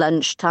busy at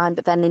lunchtime.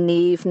 But then in the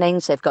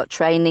evenings, they've got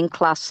training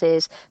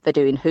classes. They're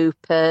doing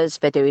hoopers.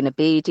 They're doing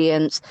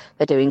obedience.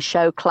 They're doing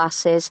show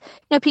classes.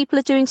 People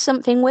are doing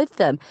something with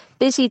them.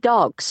 Busy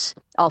dogs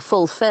are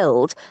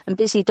fulfilled and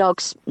busy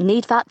dogs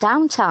need that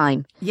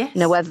downtime. Yes.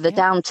 Whether the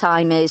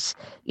downtime is,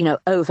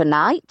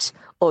 overnight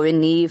or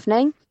in the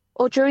evening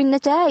or during the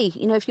day.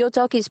 If your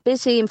dog is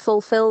busy and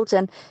fulfilled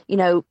and,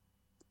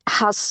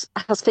 has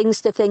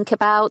things to think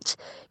about,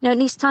 it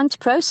needs time to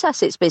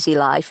process its busy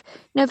life.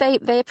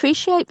 They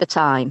appreciate the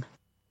time.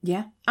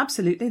 Yeah,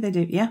 absolutely, they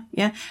do.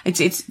 Yeah.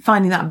 It's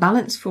finding that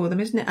balance for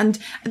them, isn't it? And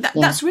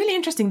that's really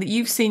interesting that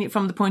you've seen it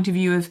from the point of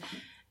view of,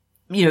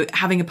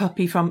 having a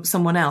puppy from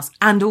someone else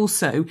and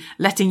also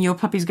letting your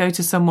puppies go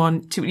to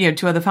someone,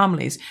 to other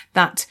families.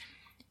 That,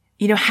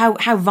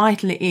 how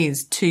vital it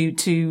is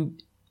to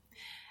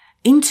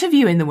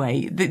interview in the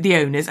way the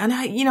owners. And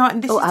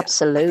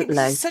absolutely.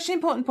 It's such an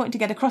important point to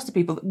get across to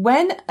people.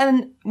 When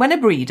a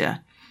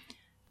breeder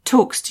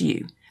talks to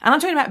you, and I'm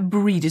talking about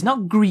breeders,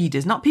 not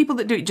greeders, not people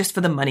that do it just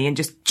for the money and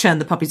just churn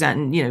the puppies out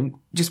and,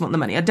 just want the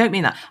money. I don't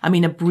mean that. I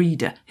mean a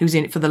breeder who's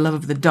in it for the love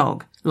of the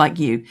dog, like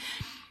you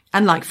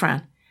and like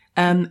Fran.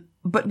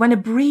 But when a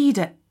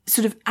breeder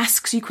sort of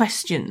asks you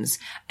questions,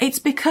 it's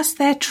because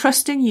they're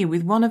trusting you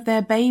with one of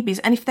their babies.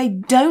 And if they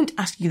don't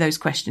ask you those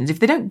questions, if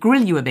they don't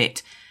grill you a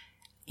bit,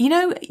 you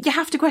know, you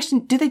have to question,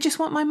 do they just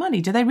want my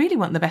money? Do they really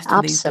want the best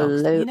for these dogs?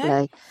 Absolutely. You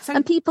know?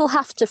 And people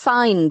have to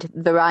find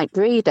the right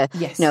breeder.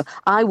 Yes. You know,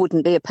 I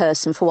wouldn't be a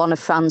person for one of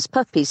Fran's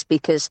puppies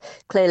because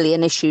clearly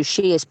an issue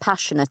she is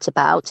passionate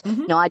about.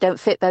 Mm-hmm. You know, I don't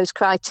fit those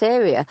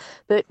criteria.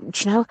 But,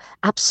 you know,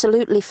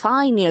 absolutely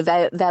fine. You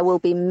know, there will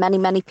be many,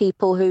 many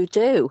people who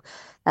do.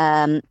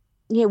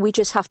 You know, we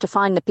just have to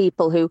find the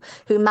people who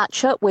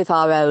match up with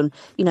our own,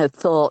 you know,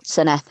 thoughts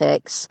and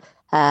ethics.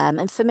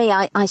 And for me,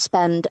 I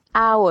spend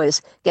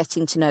hours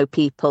getting to know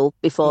people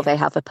before they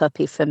have a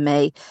puppy from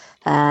me.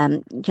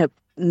 You know,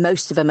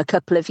 most of them a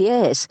couple of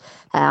years.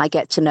 I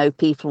get to know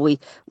people.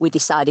 We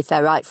decide if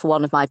they're right for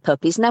one of my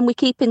puppies, and then we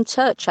keep in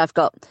touch. I've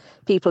got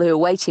people who are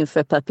waiting for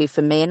a puppy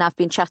from me, and I've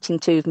been chatting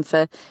to them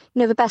for,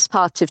 you know, the best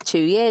part of 2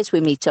 years. We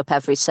meet up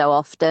every so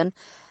often.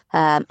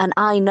 And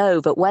I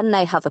know that when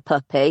they have a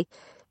puppy,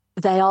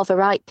 they are the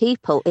right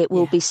people. It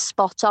will be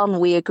spot on.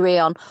 We agree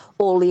on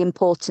all the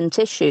important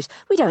issues.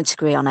 We don't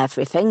agree on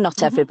everything.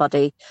 Not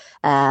everybody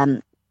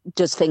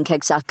does think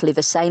exactly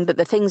the same, but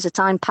the things that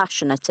I'm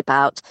passionate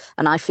about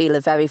and I feel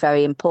are very,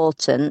 very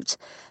important,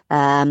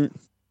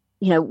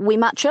 you know, we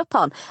match up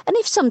on. And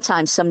if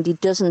sometimes somebody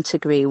doesn't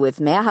agree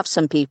with me, I have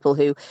some people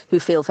who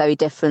feel very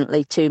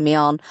differently to me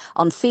on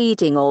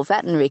feeding or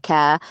veterinary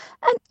care.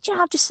 And, you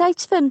know, I'll just say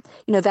to them,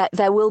 you know,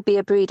 there will be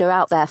a breeder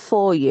out there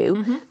for you.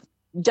 Mm-hmm.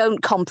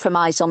 Don't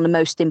compromise on the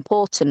most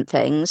important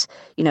things.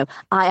 You know,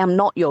 I am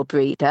not your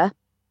breeder,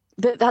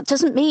 but that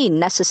doesn't mean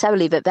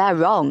necessarily that they're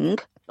wrong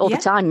or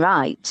that I'm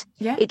right.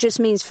 Yeah. It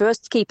just means for us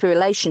to keep a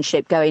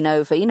relationship going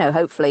over, you know,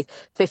 hopefully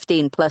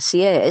 15 plus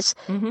years,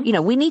 you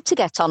know, we need to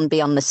get on,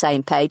 be on the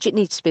same page. It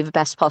needs to be the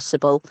best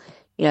possible,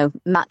 you know,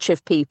 match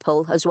of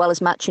people as well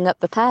as matching up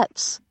the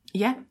pets.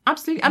 Yeah,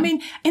 absolutely. I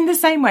mean, in the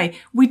same way,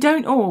 we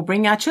don't all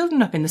bring our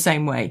children up in the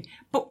same way.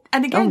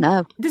 And again,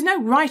 there's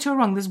no right or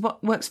wrong. There's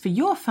what works for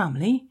your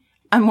family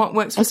and what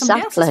works for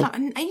somebody else's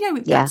family. And, you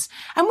know,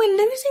 and we're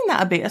losing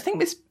that a bit. I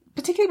think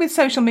particularly with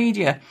social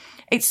media,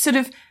 it's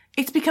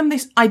become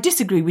this, I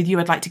disagree with you,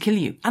 I'd like to kill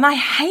you. And I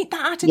hate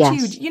that attitude.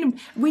 Yes. You know,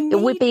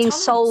 we're being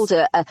tolerance. sold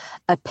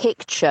a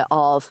picture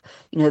of,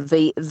 you know,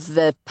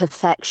 the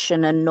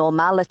perfection and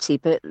normality,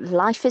 but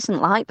life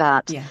isn't like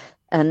that. Yeah.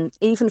 And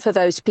even for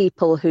those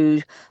people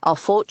who are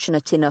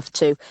fortunate enough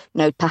to, you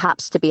know,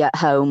 perhaps to be at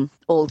home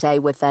all day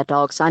with their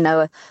dogs. I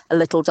know a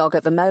little dog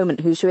at the moment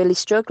who's really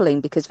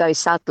struggling because very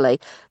sadly,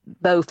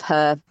 both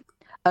her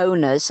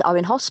owners are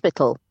in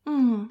hospital.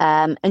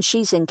 And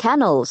she's in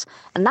kennels.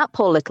 And that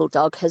poor little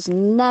dog has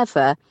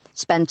never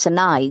spent a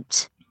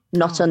night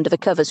not under the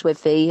covers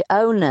with the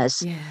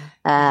owners.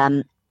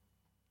 Yeah.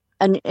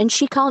 And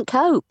she can't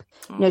cope.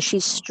 You know,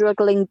 she's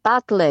struggling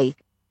badly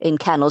in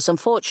kennels.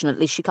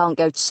 Unfortunately, she can't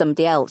go to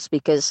somebody else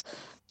because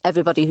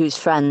everybody who's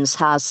friends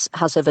has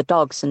other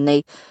dogs, and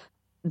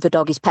the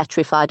dog is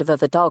petrified of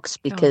other dogs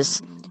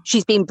because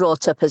she's been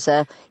brought up as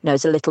a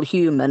little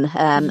human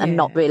and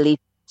not really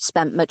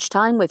spent much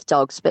time with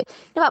dogs. But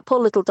you know, that poor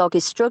little dog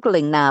is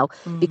struggling now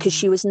because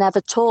she was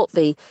never taught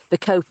the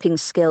coping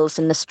skills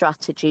and the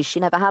strategies. She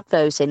never had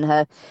those in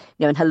her,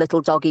 you know, in her little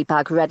doggy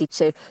bag ready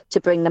to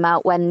bring them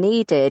out when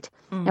needed.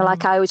 You know,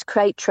 like I always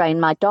crate train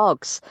my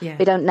dogs. Yeah.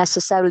 They don't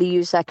necessarily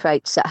use their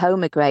crates at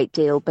home a great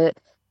deal, but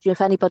you know,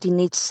 if anybody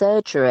needs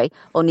surgery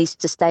or needs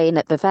to stay in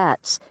at the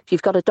vet's, if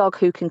you've got a dog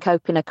who can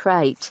cope in a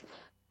crate,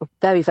 a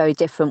very, very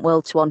different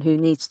world to one who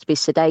needs to be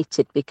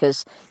sedated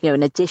because, you know,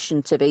 in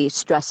addition to the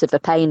stress of the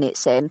pain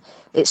it's in,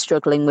 it's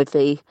struggling with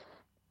the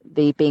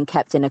being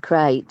kept in a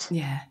crate.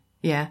 Yeah.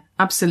 Yeah,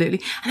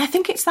 absolutely. And I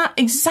think it's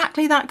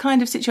exactly that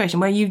kind of situation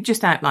where you've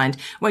just outlined,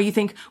 where you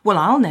think, well,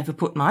 I'll never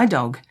put my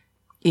dog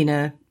in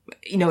a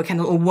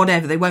kennel or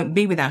whatever. They won't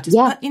be without us.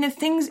 Yeah. But, you know,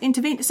 things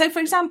intervene. So, for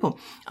example,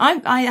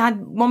 I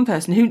had one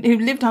person who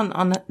lived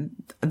on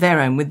their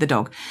own with the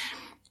dog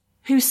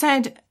who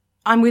said,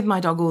 I'm with my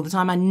dog all the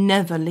time. I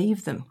never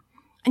leave them.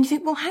 And you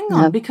think, well, hang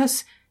on,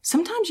 because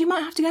sometimes you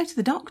might have to go to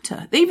the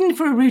doctor, even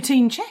for a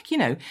routine check, you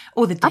know,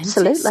 or the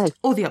dentist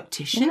or the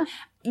optician. Yeah.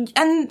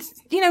 And,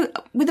 you know,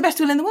 with the best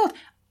will in the world,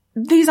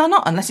 these are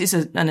not, unless it's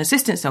an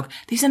assistance dog,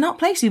 these are not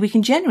places we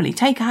can generally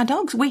take our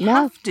dogs. We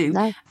have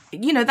to,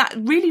 you know, that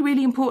really,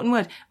 really important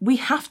word. We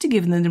have to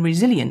give them the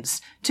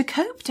resilience to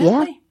cope,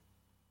 don't we?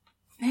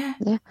 Yeah.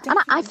 And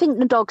I think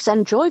the dogs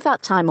enjoy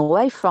that time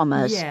away from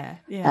us. Yeah.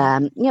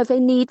 You know, they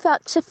need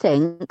that to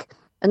think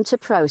and to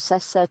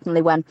process,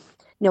 certainly when,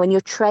 you know, when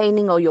you're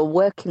training or you're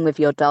working with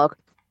your dog.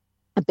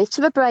 A bit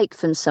of a break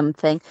from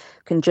something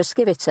can just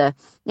give it a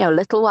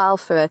little while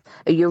for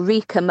a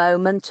eureka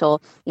moment,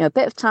 or, you know, a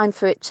bit of time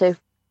for it to,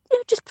 you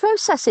know, just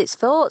process its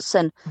thoughts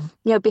and,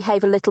 you know,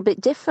 behave a little bit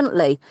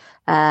differently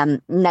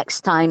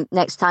next time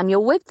you're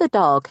with the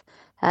dog.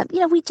 You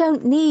know, we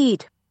don't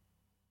need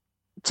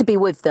to be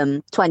with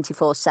them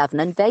 24/7,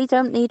 and they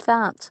don't need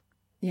that.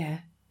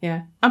 Yeah,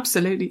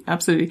 absolutely.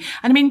 And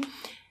I mean,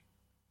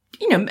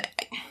 you know,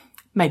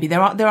 maybe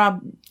there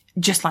are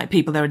just like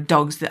people, there are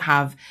dogs that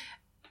have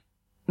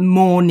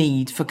more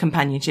need for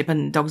companionship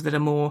and dogs that are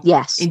more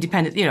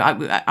independent. You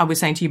know, I was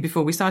saying to you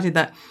before we started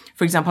that,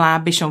 for example, our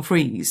Bichon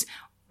Frise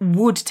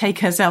would take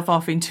herself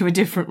off into a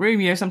different room.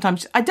 You know,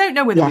 sometimes I don't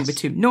know whether we were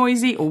too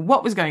noisy or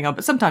what was going on,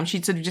 but sometimes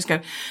she'd sort of just go,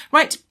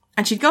 right,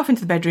 and she'd go off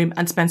into the bedroom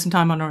and spend some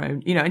time on her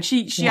own, you know, and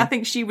she I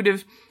think she would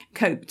have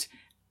coped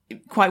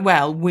quite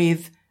well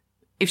with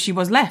if she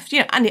was left, you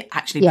know, and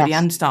actually Buddy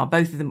and Star,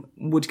 both of them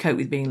would cope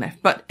with being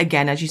left. But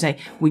again, as you say,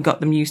 we got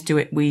them used to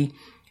it. We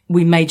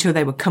made sure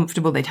they were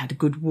comfortable. They'd had a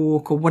good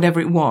walk or whatever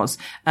it was.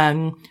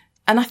 And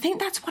I think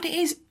that's what it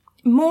is.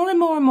 More and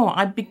more and more,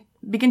 I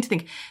begin to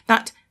think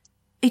that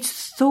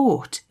it's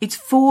thought, it's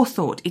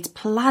forethought, it's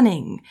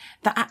planning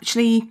that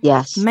actually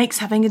makes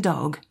having a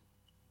dog,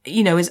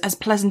 you know, as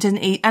pleasant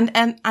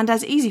and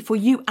as easy for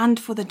you and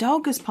for the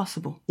dog as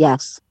possible.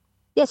 Yes.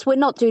 Yes, we're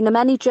not doing them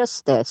any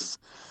justice,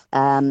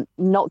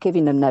 not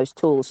giving them those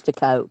tools to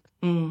cope.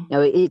 You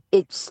know,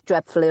 it's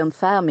dreadfully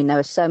unfair. I mean, there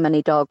are so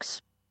many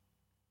dogs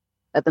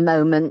at the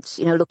moment,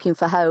 you know, looking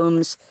for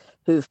homes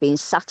who've been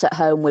sat at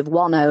home with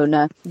one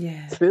owner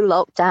through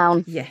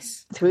lockdown,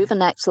 through the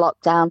next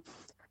lockdown,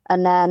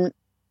 and then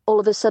all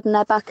of a sudden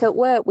they're back at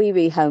work. We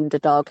rehomed a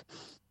dog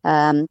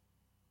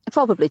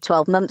probably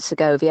 12 months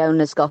ago. The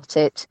owners got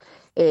it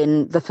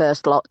in the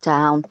first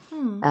lockdown.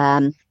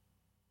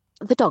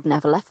 The dog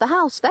never left the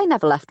house. They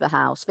never left the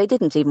house. They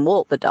didn't even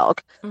walk the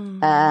dog.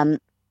 And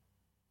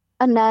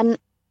then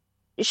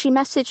she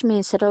messaged me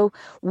and said, oh,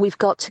 we've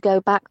got to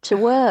go back to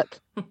work.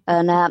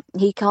 And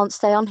he can't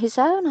stay on his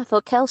own. I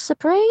thought, quelle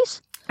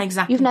surprise.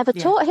 Exactly. You've never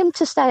taught him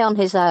to stay on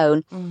his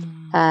own.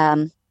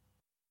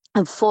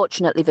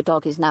 Unfortunately, the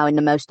dog is now in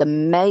the most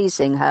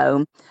amazing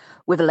home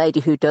with a lady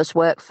who does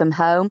work from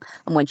home.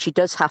 And when she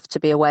does have to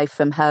be away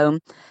from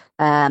home,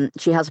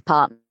 she has a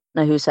partner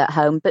who's at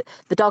home. But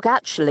the dog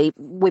actually,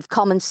 with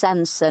common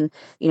sense and,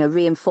 you know,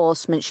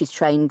 reinforcement, she's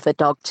trained the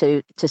dog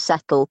to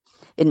settle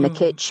in the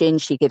kitchen.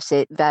 She gives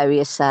it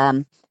various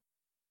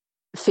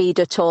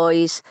feeder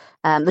toys.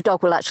 The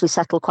dog will actually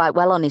settle quite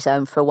well on his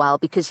own for a while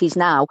because he's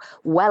now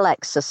well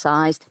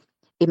exercised,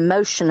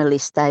 emotionally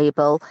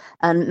stable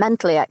and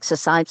mentally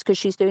exercised because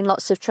she's doing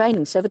lots of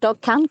training. So the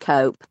dog can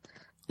cope.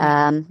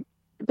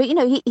 But, you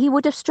know, he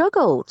would have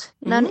struggled.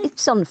 And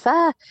it's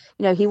unfair.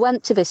 You know, he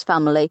went to this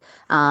family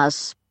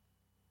as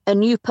a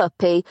new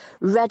puppy,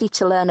 ready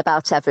to learn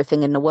about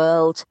everything in the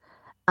world.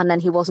 And then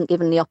he wasn't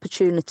given the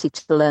opportunity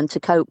to learn to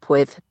cope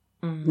with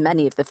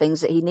many of the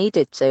things that he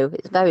needed to.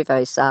 It's very,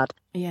 very sad.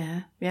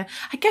 Yeah, yeah.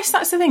 I guess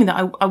that's the thing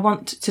that I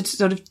want to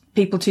sort of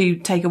people to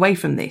take away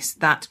from this,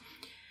 that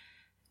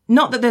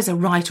not that there's a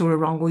right or a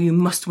wrong, or you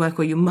must work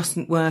or you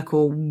mustn't work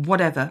or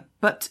whatever,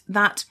 but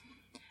that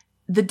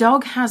the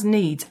dog has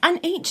needs, and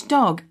each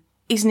dog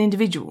is an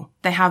individual.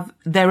 They have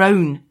their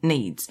own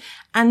needs.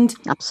 And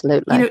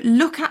absolutely, you know,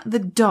 look at the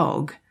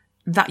dog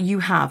that you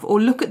have, or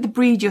look at the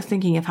breed you're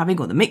thinking of having,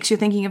 or the mix you're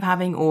thinking of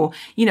having, or,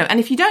 you know, and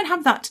if you don't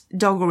have that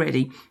dog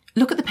already,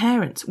 look at the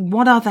parents.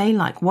 What are they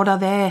like? What are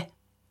their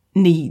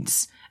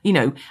needs? You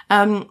know,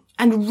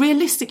 and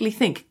realistically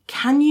think,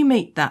 can you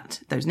meet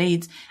those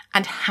needs,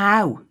 and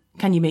how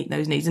can you meet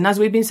those needs? And as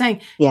we've been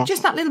saying,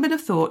 just that little bit of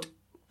thought,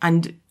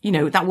 and, you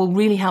know, that will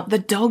really help the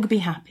dog be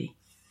happy.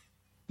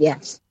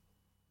 Yes.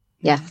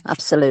 Yeah,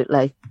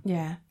 absolutely.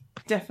 Yeah,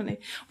 definitely.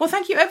 Well,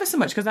 thank you ever so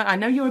much, because I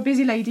know you're a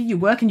busy lady. You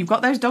work and you've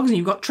got those dogs and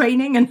you've got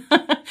training and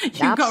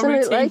you've got a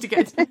routine to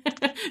get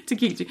to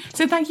keep to.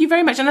 So thank you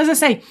very much. And as I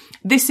say,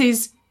 this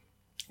is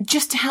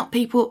just to help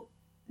people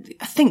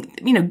think,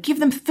 you know, give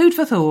them food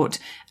for thought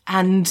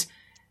and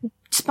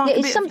spark a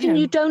bit. It's something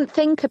you don't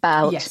think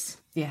about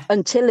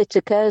until it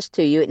occurs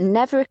to you. It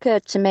never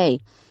occurred to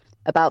me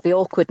about the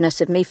awkwardness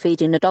of me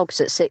feeding the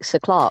dogs at 6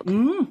 o'clock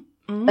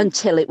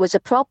until it was a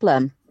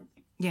problem.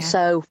 Yeah.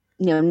 So,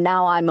 you know,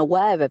 now I'm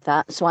aware of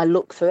that. So I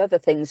look for other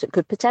things that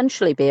could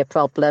potentially be a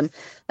problem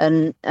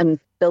and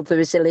build the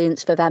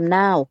resilience for them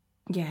now.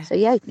 Yeah. So,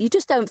 yeah, you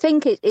just don't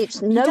think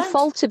it's no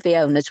fault of the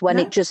owners when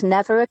it just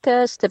never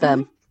occurs to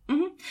them.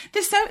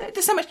 There's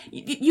so much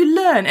you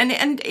learn,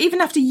 and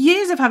even after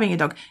years of having a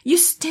dog,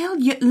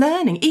 you're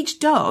learning. Each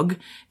dog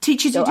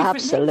teaches you different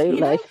absolutely things,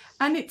 you know?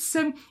 And it's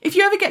if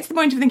you ever get to the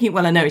point of thinking,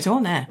 well, I know it all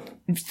now,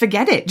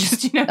 forget it.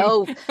 Just, you know.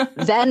 Oh,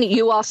 then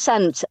you are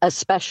sent a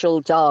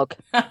special dog.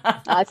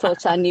 I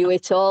thought I knew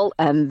it all,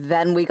 and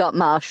then we got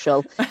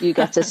Marshall. You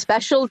get a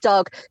special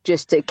dog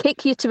just to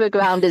kick you to the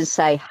ground and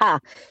say, "Ha,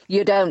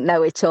 you don't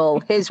know it all.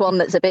 Here's one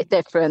that's a bit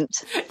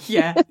different."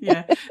 Yeah.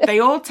 They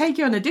all take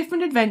you on a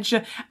different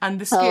adventure, and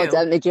the skill. Oh,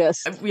 don't they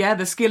just? Yeah,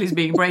 the skill is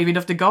being brave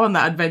enough to go on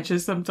that adventure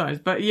sometimes.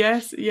 But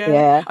yes,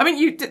 yeah. I mean,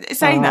 you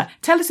saying that.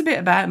 Tell us a bit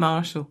about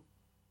Marshall.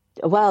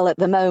 Well, at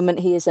the moment,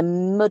 he is a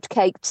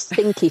mud-caked,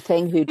 stinky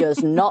thing who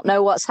does not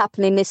know what's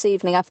happening this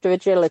evening after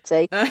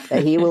agility.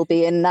 But he will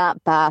be in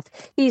that bath.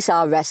 He's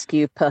our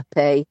rescue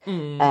puppy.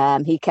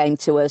 He came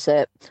to us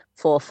at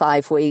 4 or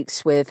 5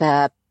 weeks with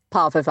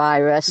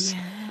parvovirus.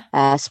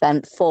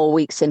 Spent 4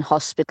 weeks in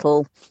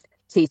hospital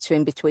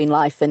teetering between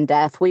life and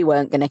death. We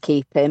weren't going to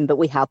keep him, but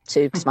we had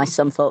to because my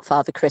son thought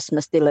Father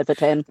Christmas delivered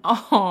him.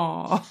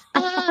 Oh.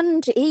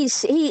 And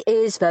he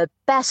is the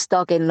best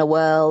dog in the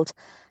world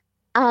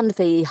and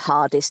the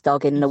hardest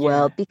dog in the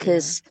world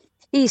because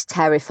he's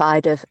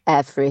terrified of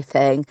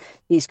everything.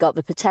 He's got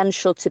the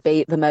potential to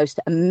be the most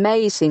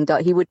amazing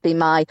dog. He would be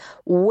my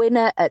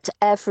winner at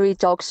every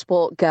dog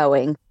sport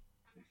going.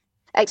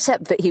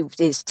 Except that he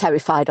is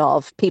terrified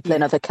of people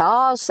in other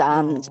cars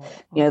and,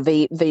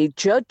 the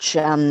judge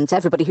and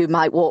everybody who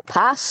might walk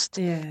past.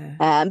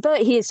 Yeah.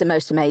 But he is the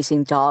most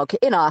amazing dog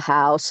in our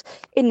house,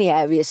 in the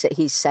areas that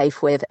he's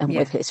safe with and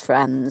with his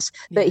friends.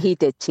 But he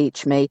did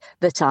teach me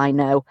that I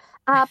know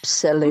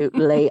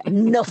absolutely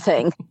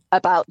nothing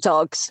about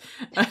dogs.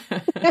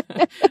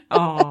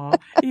 Oh,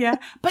 yeah.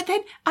 But then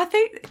I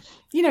think,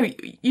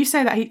 you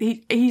say that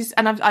he's,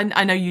 and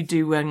I know you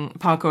do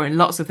parkour and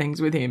lots of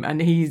things with him,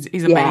 and he's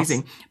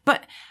amazing. Yes.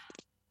 But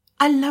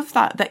I love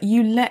that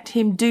you let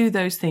him do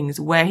those things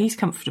where he's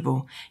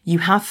comfortable. You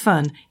have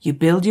fun. You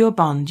build your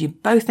bond. You're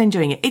both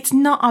enjoying it. It's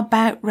not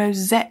about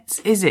rosettes,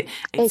 is it?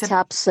 It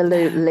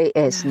absolutely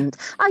isn't.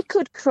 I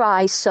could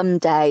cry some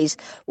days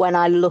when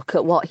I look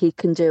at what he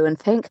can do and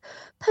think,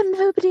 but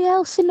nobody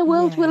else in the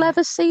world will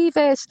ever see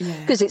this.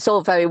 Because it's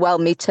all very well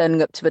me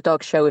turning up to the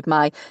dog show with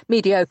my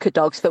mediocre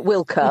dogs that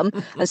will come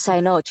and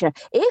saying,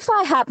 if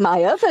I had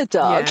my other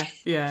dog,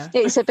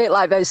 it's a bit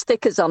like those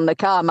stickers on the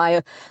car.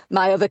 My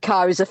other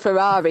car is a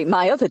Ferrari.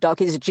 My other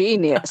dog is a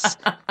genius.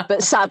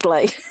 But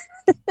sadly...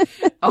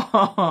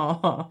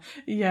 Oh,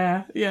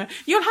 yeah.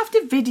 You'll have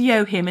to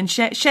video him and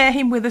share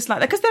him with us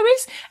like that. Because there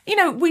is,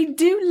 we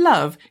do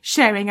love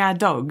sharing our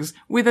dogs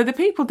with other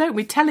people, don't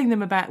we? Telling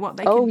them about what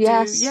they can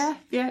do.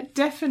 Yeah,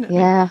 definitely.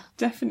 Yeah.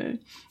 Definitely.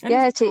 And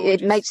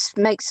it makes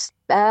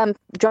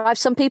drive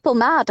some people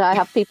mad. I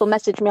have people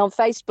message me on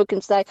Facebook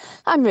and say,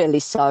 I'm really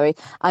sorry.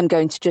 I'm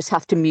going to just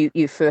have to mute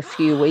you for a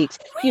few weeks.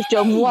 Really? You've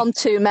done one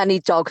too many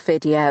dog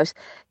videos.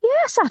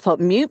 Yes, I thought,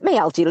 mute me.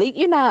 I'll delete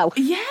you now.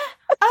 Yeah.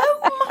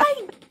 Oh, my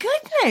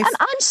goodness. And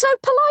I'm so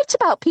polite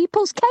about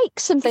people's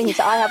cakes and things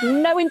that I have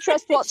no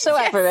interest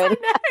whatsoever in.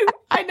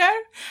 I know.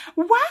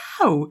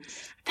 Wow.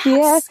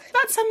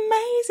 That's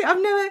amazing.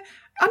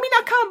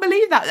 I can't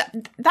believe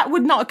that. That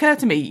would not occur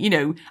to me,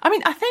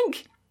 I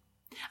think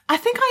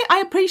I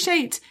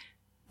appreciate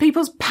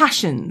people's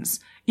passions.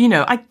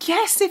 I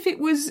guess if it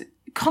was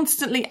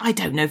constantly, I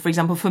don't know, for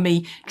example, for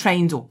me,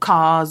 trains or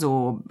cars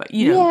or,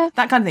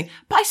 that kind of thing.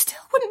 But I still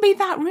wouldn't be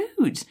that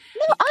rude.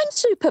 No, I'm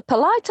super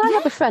polite. I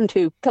have a friend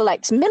who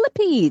collects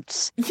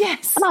millipedes.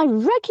 Yes. And I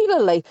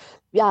regularly,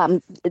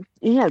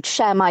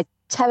 share my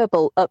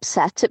terrible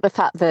upset at the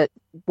fact that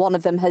one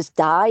of them has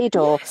died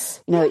or,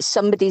 it's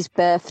somebody's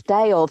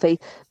birthday or the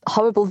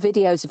horrible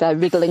videos of her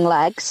wriggling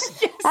legs.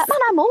 Yes. And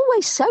I'm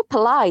always so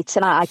polite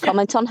and I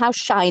comment on how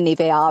shiny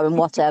they are and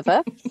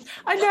whatever.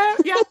 I know,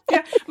 yeah.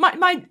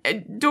 My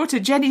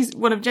daughter,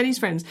 one of Jenny's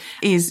friends,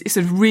 is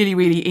sort of really,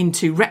 really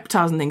into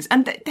reptiles and things.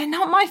 And they're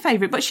not my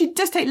favourite, but she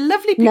does take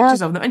lovely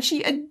pictures of them and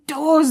she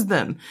adores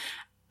them.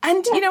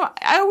 And,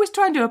 I always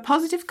try and do a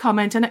positive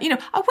comment and, I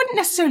wouldn't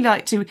necessarily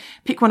like to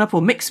pick one up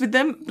or mix with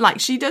them like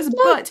she does,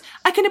 but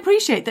I can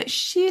appreciate that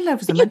she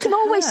loves them. You can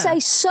always say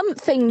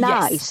something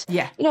nice.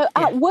 Yes. Yeah.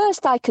 At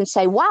worst I can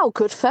say, wow,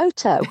 good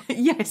photo.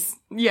 Yes.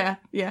 Yeah.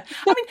 I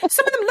mean,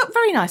 some of them look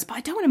very nice, but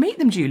I don't want to meet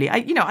them, Julie.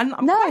 I'm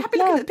quite happy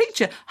looking at the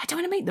picture. I don't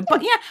want to meet them.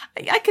 But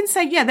I can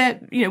say, they're,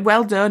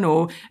 well done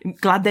or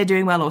glad they're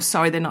doing well or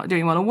sorry they're not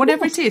doing well or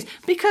whatever it is,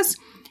 because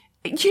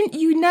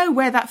you know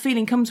where that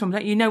feeling comes from,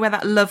 don't you? You know where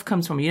that love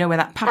comes from. You know where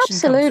that passion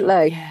comes from.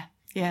 Absolutely.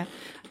 Yeah.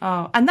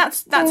 Oh, and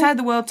that's how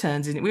the world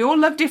turns, isn't it? We all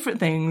love different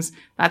things.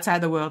 That's how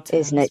the world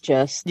turns. Isn't it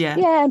just? Yeah.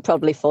 Yeah, I'm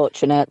probably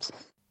fortunate.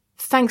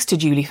 Thanks to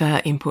Julie for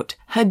her input.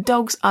 Her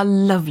dogs are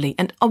lovely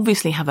and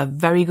obviously have a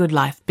very good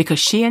life because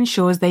she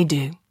ensures they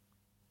do.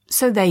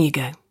 So there you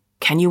go.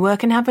 Can you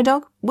work and have a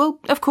dog? Well,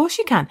 of course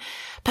you can.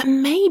 But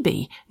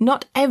maybe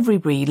not every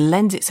breed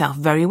lends itself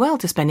very well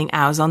to spending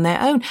hours on their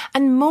own.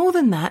 And more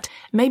than that,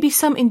 maybe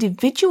some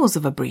individuals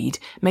of a breed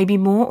may be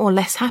more or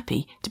less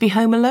happy to be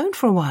home alone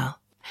for a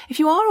while. If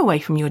you are away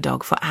from your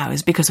dog for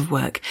hours because of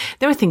work,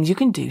 there are things you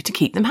can do to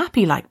keep them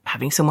happy, like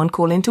having someone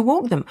call in to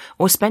walk them,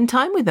 or spend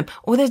time with them,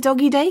 or there's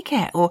doggy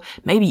daycare, or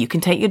maybe you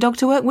can take your dog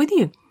to work with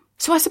you.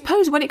 So I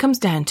suppose what it comes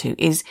down to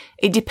is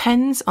it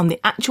depends on the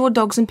actual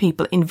dogs and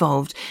people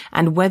involved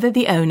and whether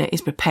the owner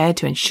is prepared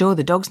to ensure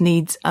the dog's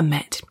needs are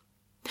met.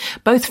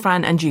 Both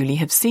Fran and Julie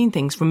have seen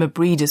things from a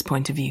breeder's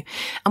point of view,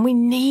 and we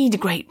need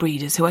great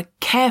breeders who are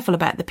careful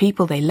about the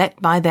people they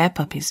let buy their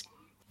puppies.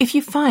 If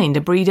you find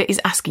a breeder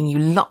is asking you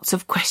lots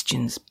of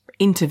questions,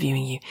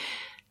 interviewing you,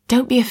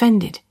 don't be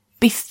offended.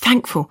 Be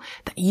thankful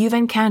that you've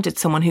encountered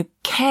someone who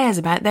cares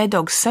about their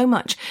dogs so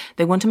much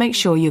they want to make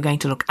sure you're going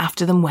to look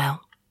after them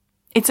well.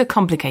 It's a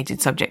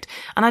complicated subject,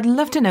 and I'd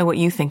love to know what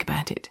you think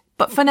about it.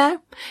 But for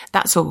now,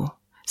 that's all.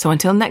 So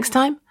until next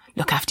time,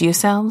 look after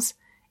yourselves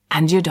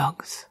and your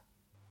dogs.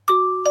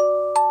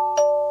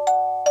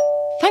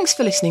 Thanks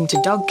for listening to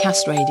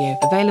Dogcast Radio,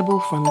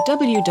 available from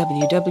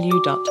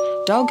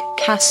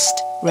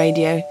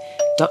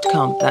www.dogcastradio.com.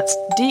 dogcast.radio.com. That's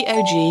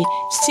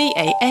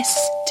DOGCAST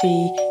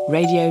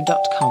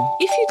radio.com.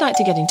 If you'd like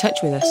to get in touch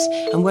with us,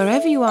 and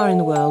wherever you are in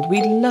the world,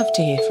 we'd love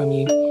to hear from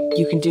you.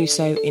 You can do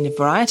so in a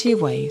variety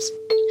of ways.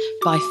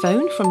 By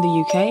phone from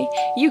the UK,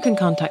 you can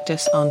contact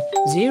us on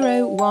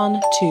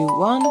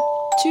 0121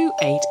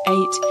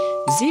 288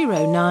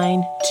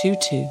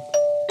 0922.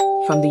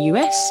 From the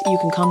US, you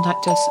can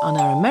contact us on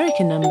our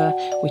American number,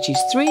 which is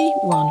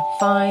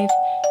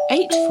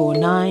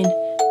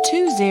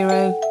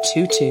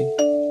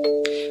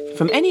 315-849-2022.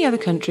 From any other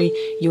country,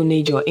 you'll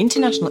need your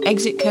international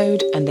exit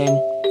code and then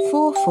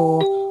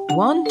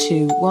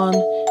 44121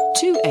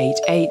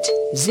 288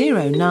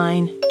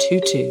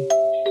 0922.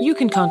 You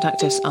can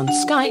contact us on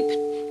Skype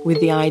with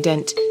the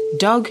ident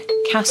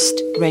Dogcast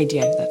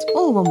Radio. That's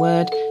all one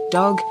word,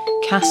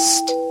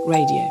 Dogcast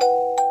Radio.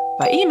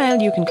 By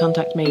email, you can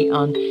contact me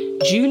on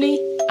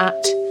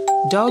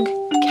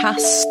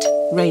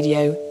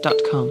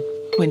julie@dogcastradio.com.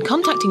 When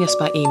contacting us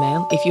by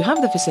email, if you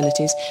have the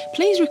facilities,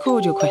 please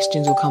record your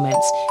questions or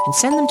comments and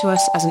send them to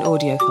us as an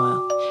audio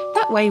file.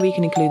 That way we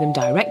can include them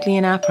directly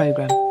in our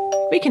programme.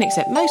 We can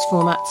accept most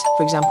formats,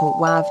 for example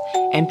WAV,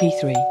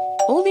 MP3.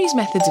 All these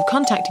methods of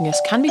contacting us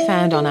can be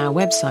found on our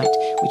website,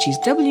 which is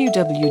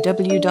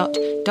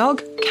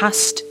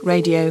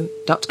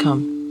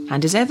www.dogcastradio.com.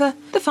 And as ever,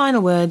 the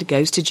final word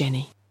goes to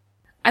Jenny.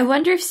 I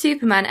wonder if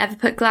Superman ever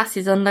put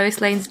glasses on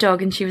Lois Lane's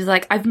dog and she was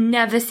like, I've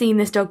never seen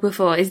this dog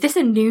before. Is this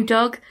a new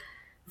dog?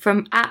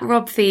 From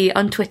 @RobFee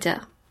on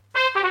Twitter.